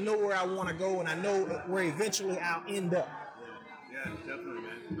like I know where I want to go, and I know where eventually I'll end up. Yeah, definitely,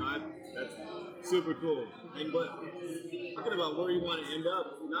 man. No, that's super cool. And but talking about where you want to end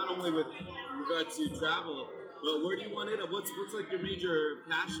up, not only with regard to travel, but where do you want to end up? What's like your major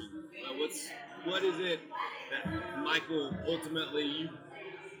passion? What is it that Michael ultimately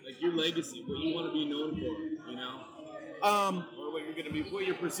your legacy, what you want to be known for, you know? Or what you're gonna be, what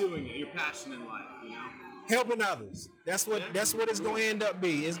you're pursuing, your passion in life, you know? Helping others. That's what it's going to end up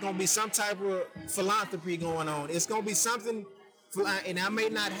be. It's going to be some type of philanthropy going on. It's going to be something, and I may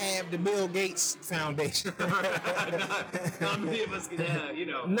not have the Bill Gates Foundation. Not many of us can, you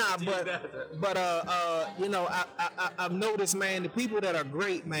know. Nah, but you know, I've noticed, man, the people that are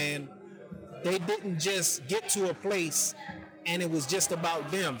great, man, they didn't just get to a place and it was just about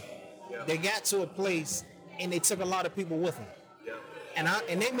them. Yeah. They got to a place and they took a lot of people with them. Yeah.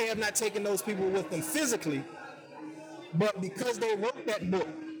 And they may have not taken those people with them physically, but because they wrote that book,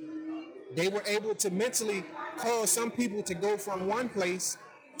 they were able to mentally cause some people to go from one place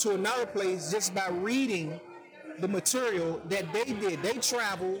to another place just by reading the material that they did. They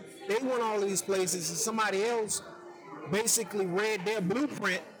traveled, they went all of these places, and somebody else basically read their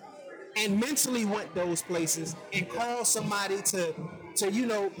blueprint and mentally went those places and caused somebody to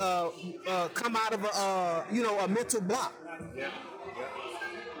come out of a mental block. Yeah.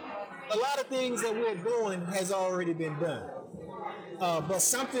 A lot of things that we're doing has already been done. But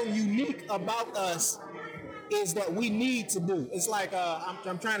something unique about us is that we need to do. It's like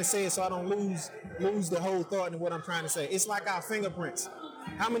I'm trying to say it so I don't lose the whole thought in what I'm trying to say. It's like our fingerprints.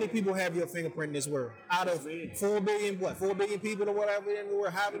 How many people have your fingerprint in this world? Out of 4 billion people or whatever in the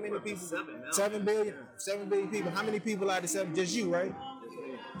world, how many people? 7 billion people. How many people out of 7? Just you, right?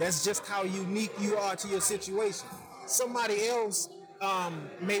 That's just how unique you are to your situation. Somebody else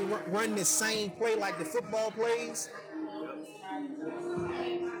may run the same play like the football plays.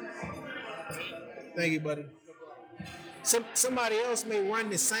 Thank you, buddy. Somebody else may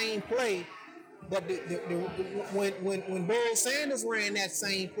run the same play, but when Barry Sanders ran that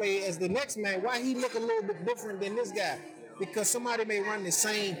same play as the next man, why he look a little bit different than this guy? Because somebody may run the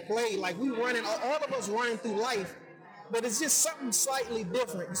same play, like we running, all of us running through life, but it's just something slightly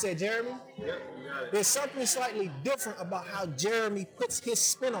different. You said Jeremy? Yeah, there's something slightly different about how Jeremy puts his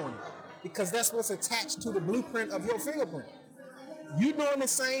spin on it, because that's what's attached to the blueprint of your fingerprint. You doing the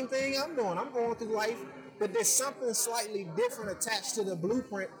same thing I'm doing. I'm going through life, but there's something slightly different attached to the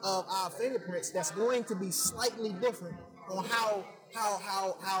blueprint of our fingerprints that's going to be slightly different on how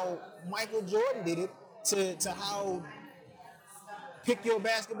Michael Jordan did it to how pick your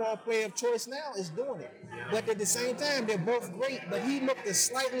basketball player of choice now is doing it. But at the same time, they're both great, but he looked a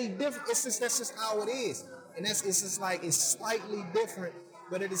slightly different. That's just how it is. And it's just like it's slightly different.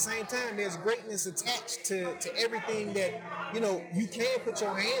 But at the same time, there's greatness attached to everything that, you can put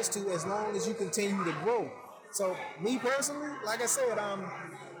your hands to as long as you continue to grow. So me personally, like I said,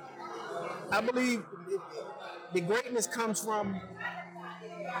 I believe the greatness comes from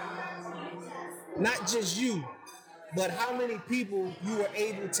not just you, but how many people you were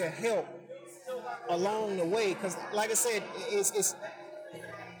able to help along the way. Because like I said,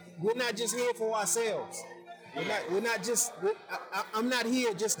 we're not just here for ourselves. I'm not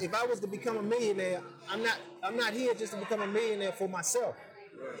here just, if I was to become a millionaire, I'm not here just to become a millionaire for myself.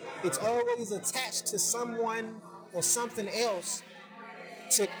 It's always attached to someone or something else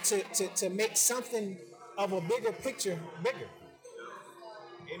to make something of a bigger picture bigger.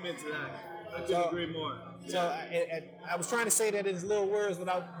 Amen to that. I couldn't agree more. So I was trying to say that in his little words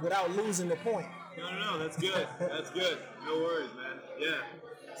without losing the point. No, that's good. That's good. No worries, man. Yeah.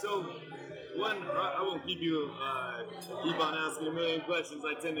 So, I won't keep on asking a million questions.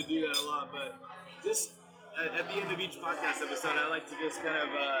 I tend to do that a lot, but just at the end of each podcast episode, I like to just kind of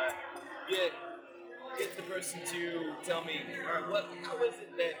get the person to tell me, all right, how is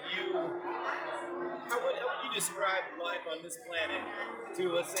it that how would you describe life on this planet to,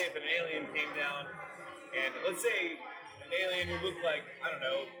 let's say, if an alien came down, and let's say an alien who looked like, I don't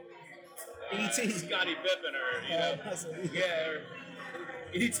know, E.T. Scottie Pippen, or, or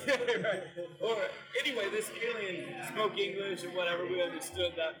E.T., right? Or anyway, this alien spoke English or whatever. We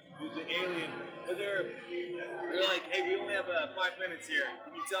understood that the alien. But they're like, hey, we only have 5 minutes here.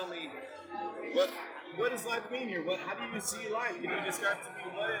 Can you tell me what does life mean here? How do you see life? Can you describe to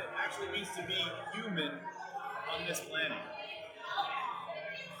me what it actually means to be human on this planet?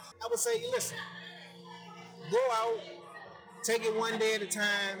 I would say, listen, go out, take it one day at a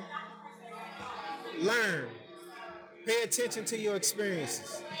time, learn. Pay attention to your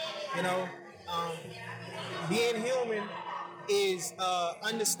experiences. Being human is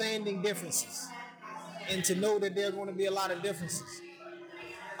understanding differences, and to know that there are going to be a lot of differences.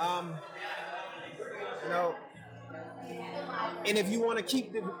 You know, and if you want to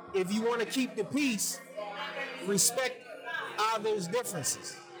keep the peace, respect others'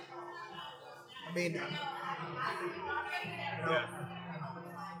 differences. I mean,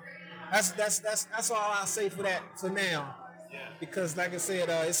 that's all I'll say for that for now. Because, like I said,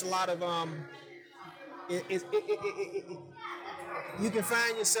 it's a lot of you can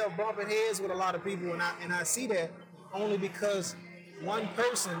find yourself bumping heads with a lot of people, and I see that only because one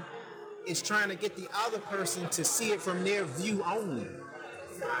person is trying to get the other person to see it from their view only.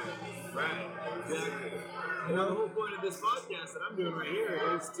 Right. Exactly. You know, the whole point of this podcast that I'm doing right here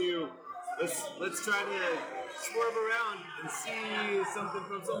is to let's try to swerve around and see something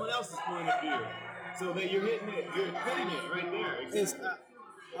from someone else's point of view, so that you're hitting it right there. Exactly.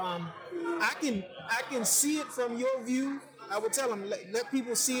 I can see it from your view. I would tell them, let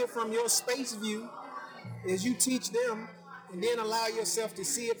people see it from your space view as you teach them, and then allow yourself to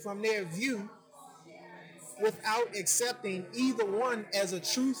see it from their view without accepting either one as a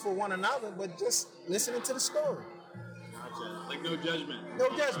truth for one another, but just listening to the story. Gotcha. Like no judgment. No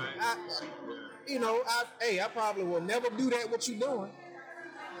judgment. Right? I probably will never do that what you're doing,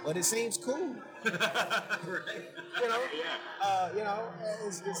 but it seems cool. Right.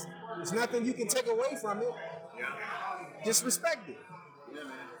 It's nothing you can take away from it. Yeah. Just respect it. Yeah,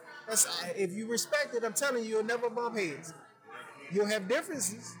 man. If you respect it, I'm telling you, you'll never bump heads. You'll have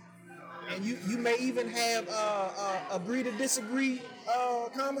differences, and you may even have agree to disagree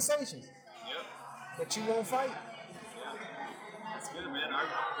conversations. Yep. But you won't fight. That's good, man. I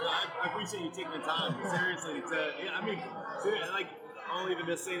appreciate you taking the time, seriously. I'll even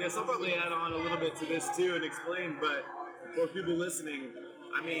just say this. I'll probably add on a little bit to this too and explain, but for people listening,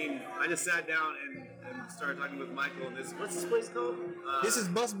 I mean, I just sat down and started talking with Michael, and what's this place called? This is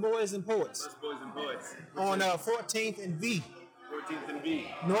Bus Boys and Poets. Bus Boys and Poets. On 14th and V. 14th and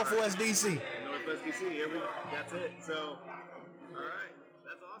V. Northwest DC. Northwest DC. That's it. So, all right.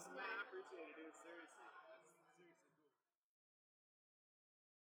 That's awesome, man. I appreciate it, dude. Seriously.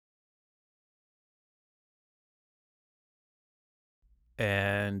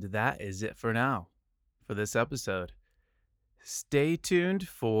 And that is it for now, for this episode. Stay tuned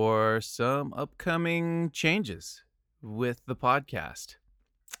for some upcoming changes with the podcast.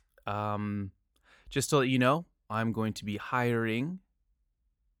 Just to let you know, I'm going to be hiring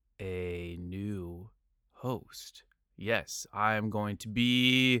a new host. Yes, I'm going to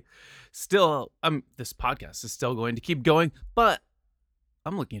be this podcast is still going to keep going, but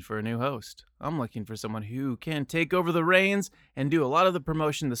I'm looking for a new host. I'm looking for someone who can take over the reins and do a lot of the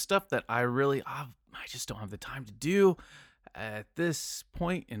promotion, the stuff that I just don't have the time to do at this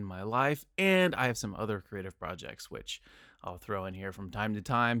point in my life. And I have some other creative projects, which I'll throw in here from time to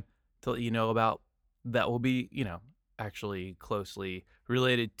time to let you know about, that will be, actually closely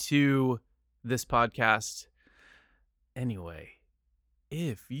related to this podcast. Anyway,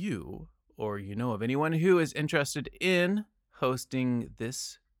 if you or you know of anyone who is interested in hosting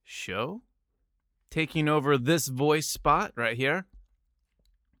this show, taking over this voice spot right here,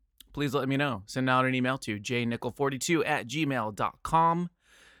 please let me know. Send out an email to jnickel42@gmail.com.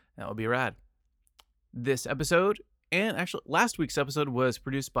 That would be rad. This episode, and actually last week's episode, was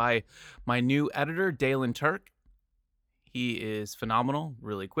produced by my new editor, Dalen Turk. He is phenomenal,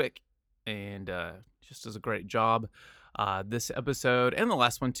 really quick, and just does a great job. This episode, and the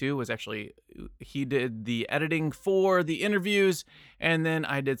last one too, was actually, he did the editing for the interviews, and then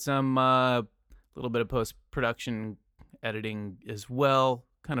I did some little bit of post-production editing as well.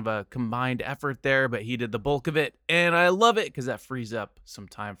 Kind of a combined effort there, but he did the bulk of it, and I love it because that frees up some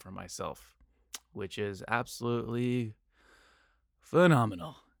time for myself, which is absolutely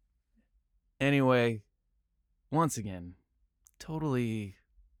phenomenal. Anyway, once again, totally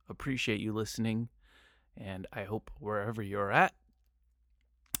appreciate you listening, and I hope wherever you're at,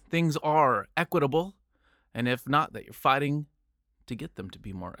 things are equitable, and if not, that you're fighting to get them to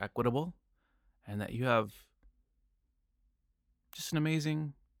be more equitable, and that you have just an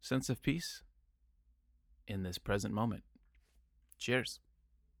amazing sense of peace in this present moment. Cheers.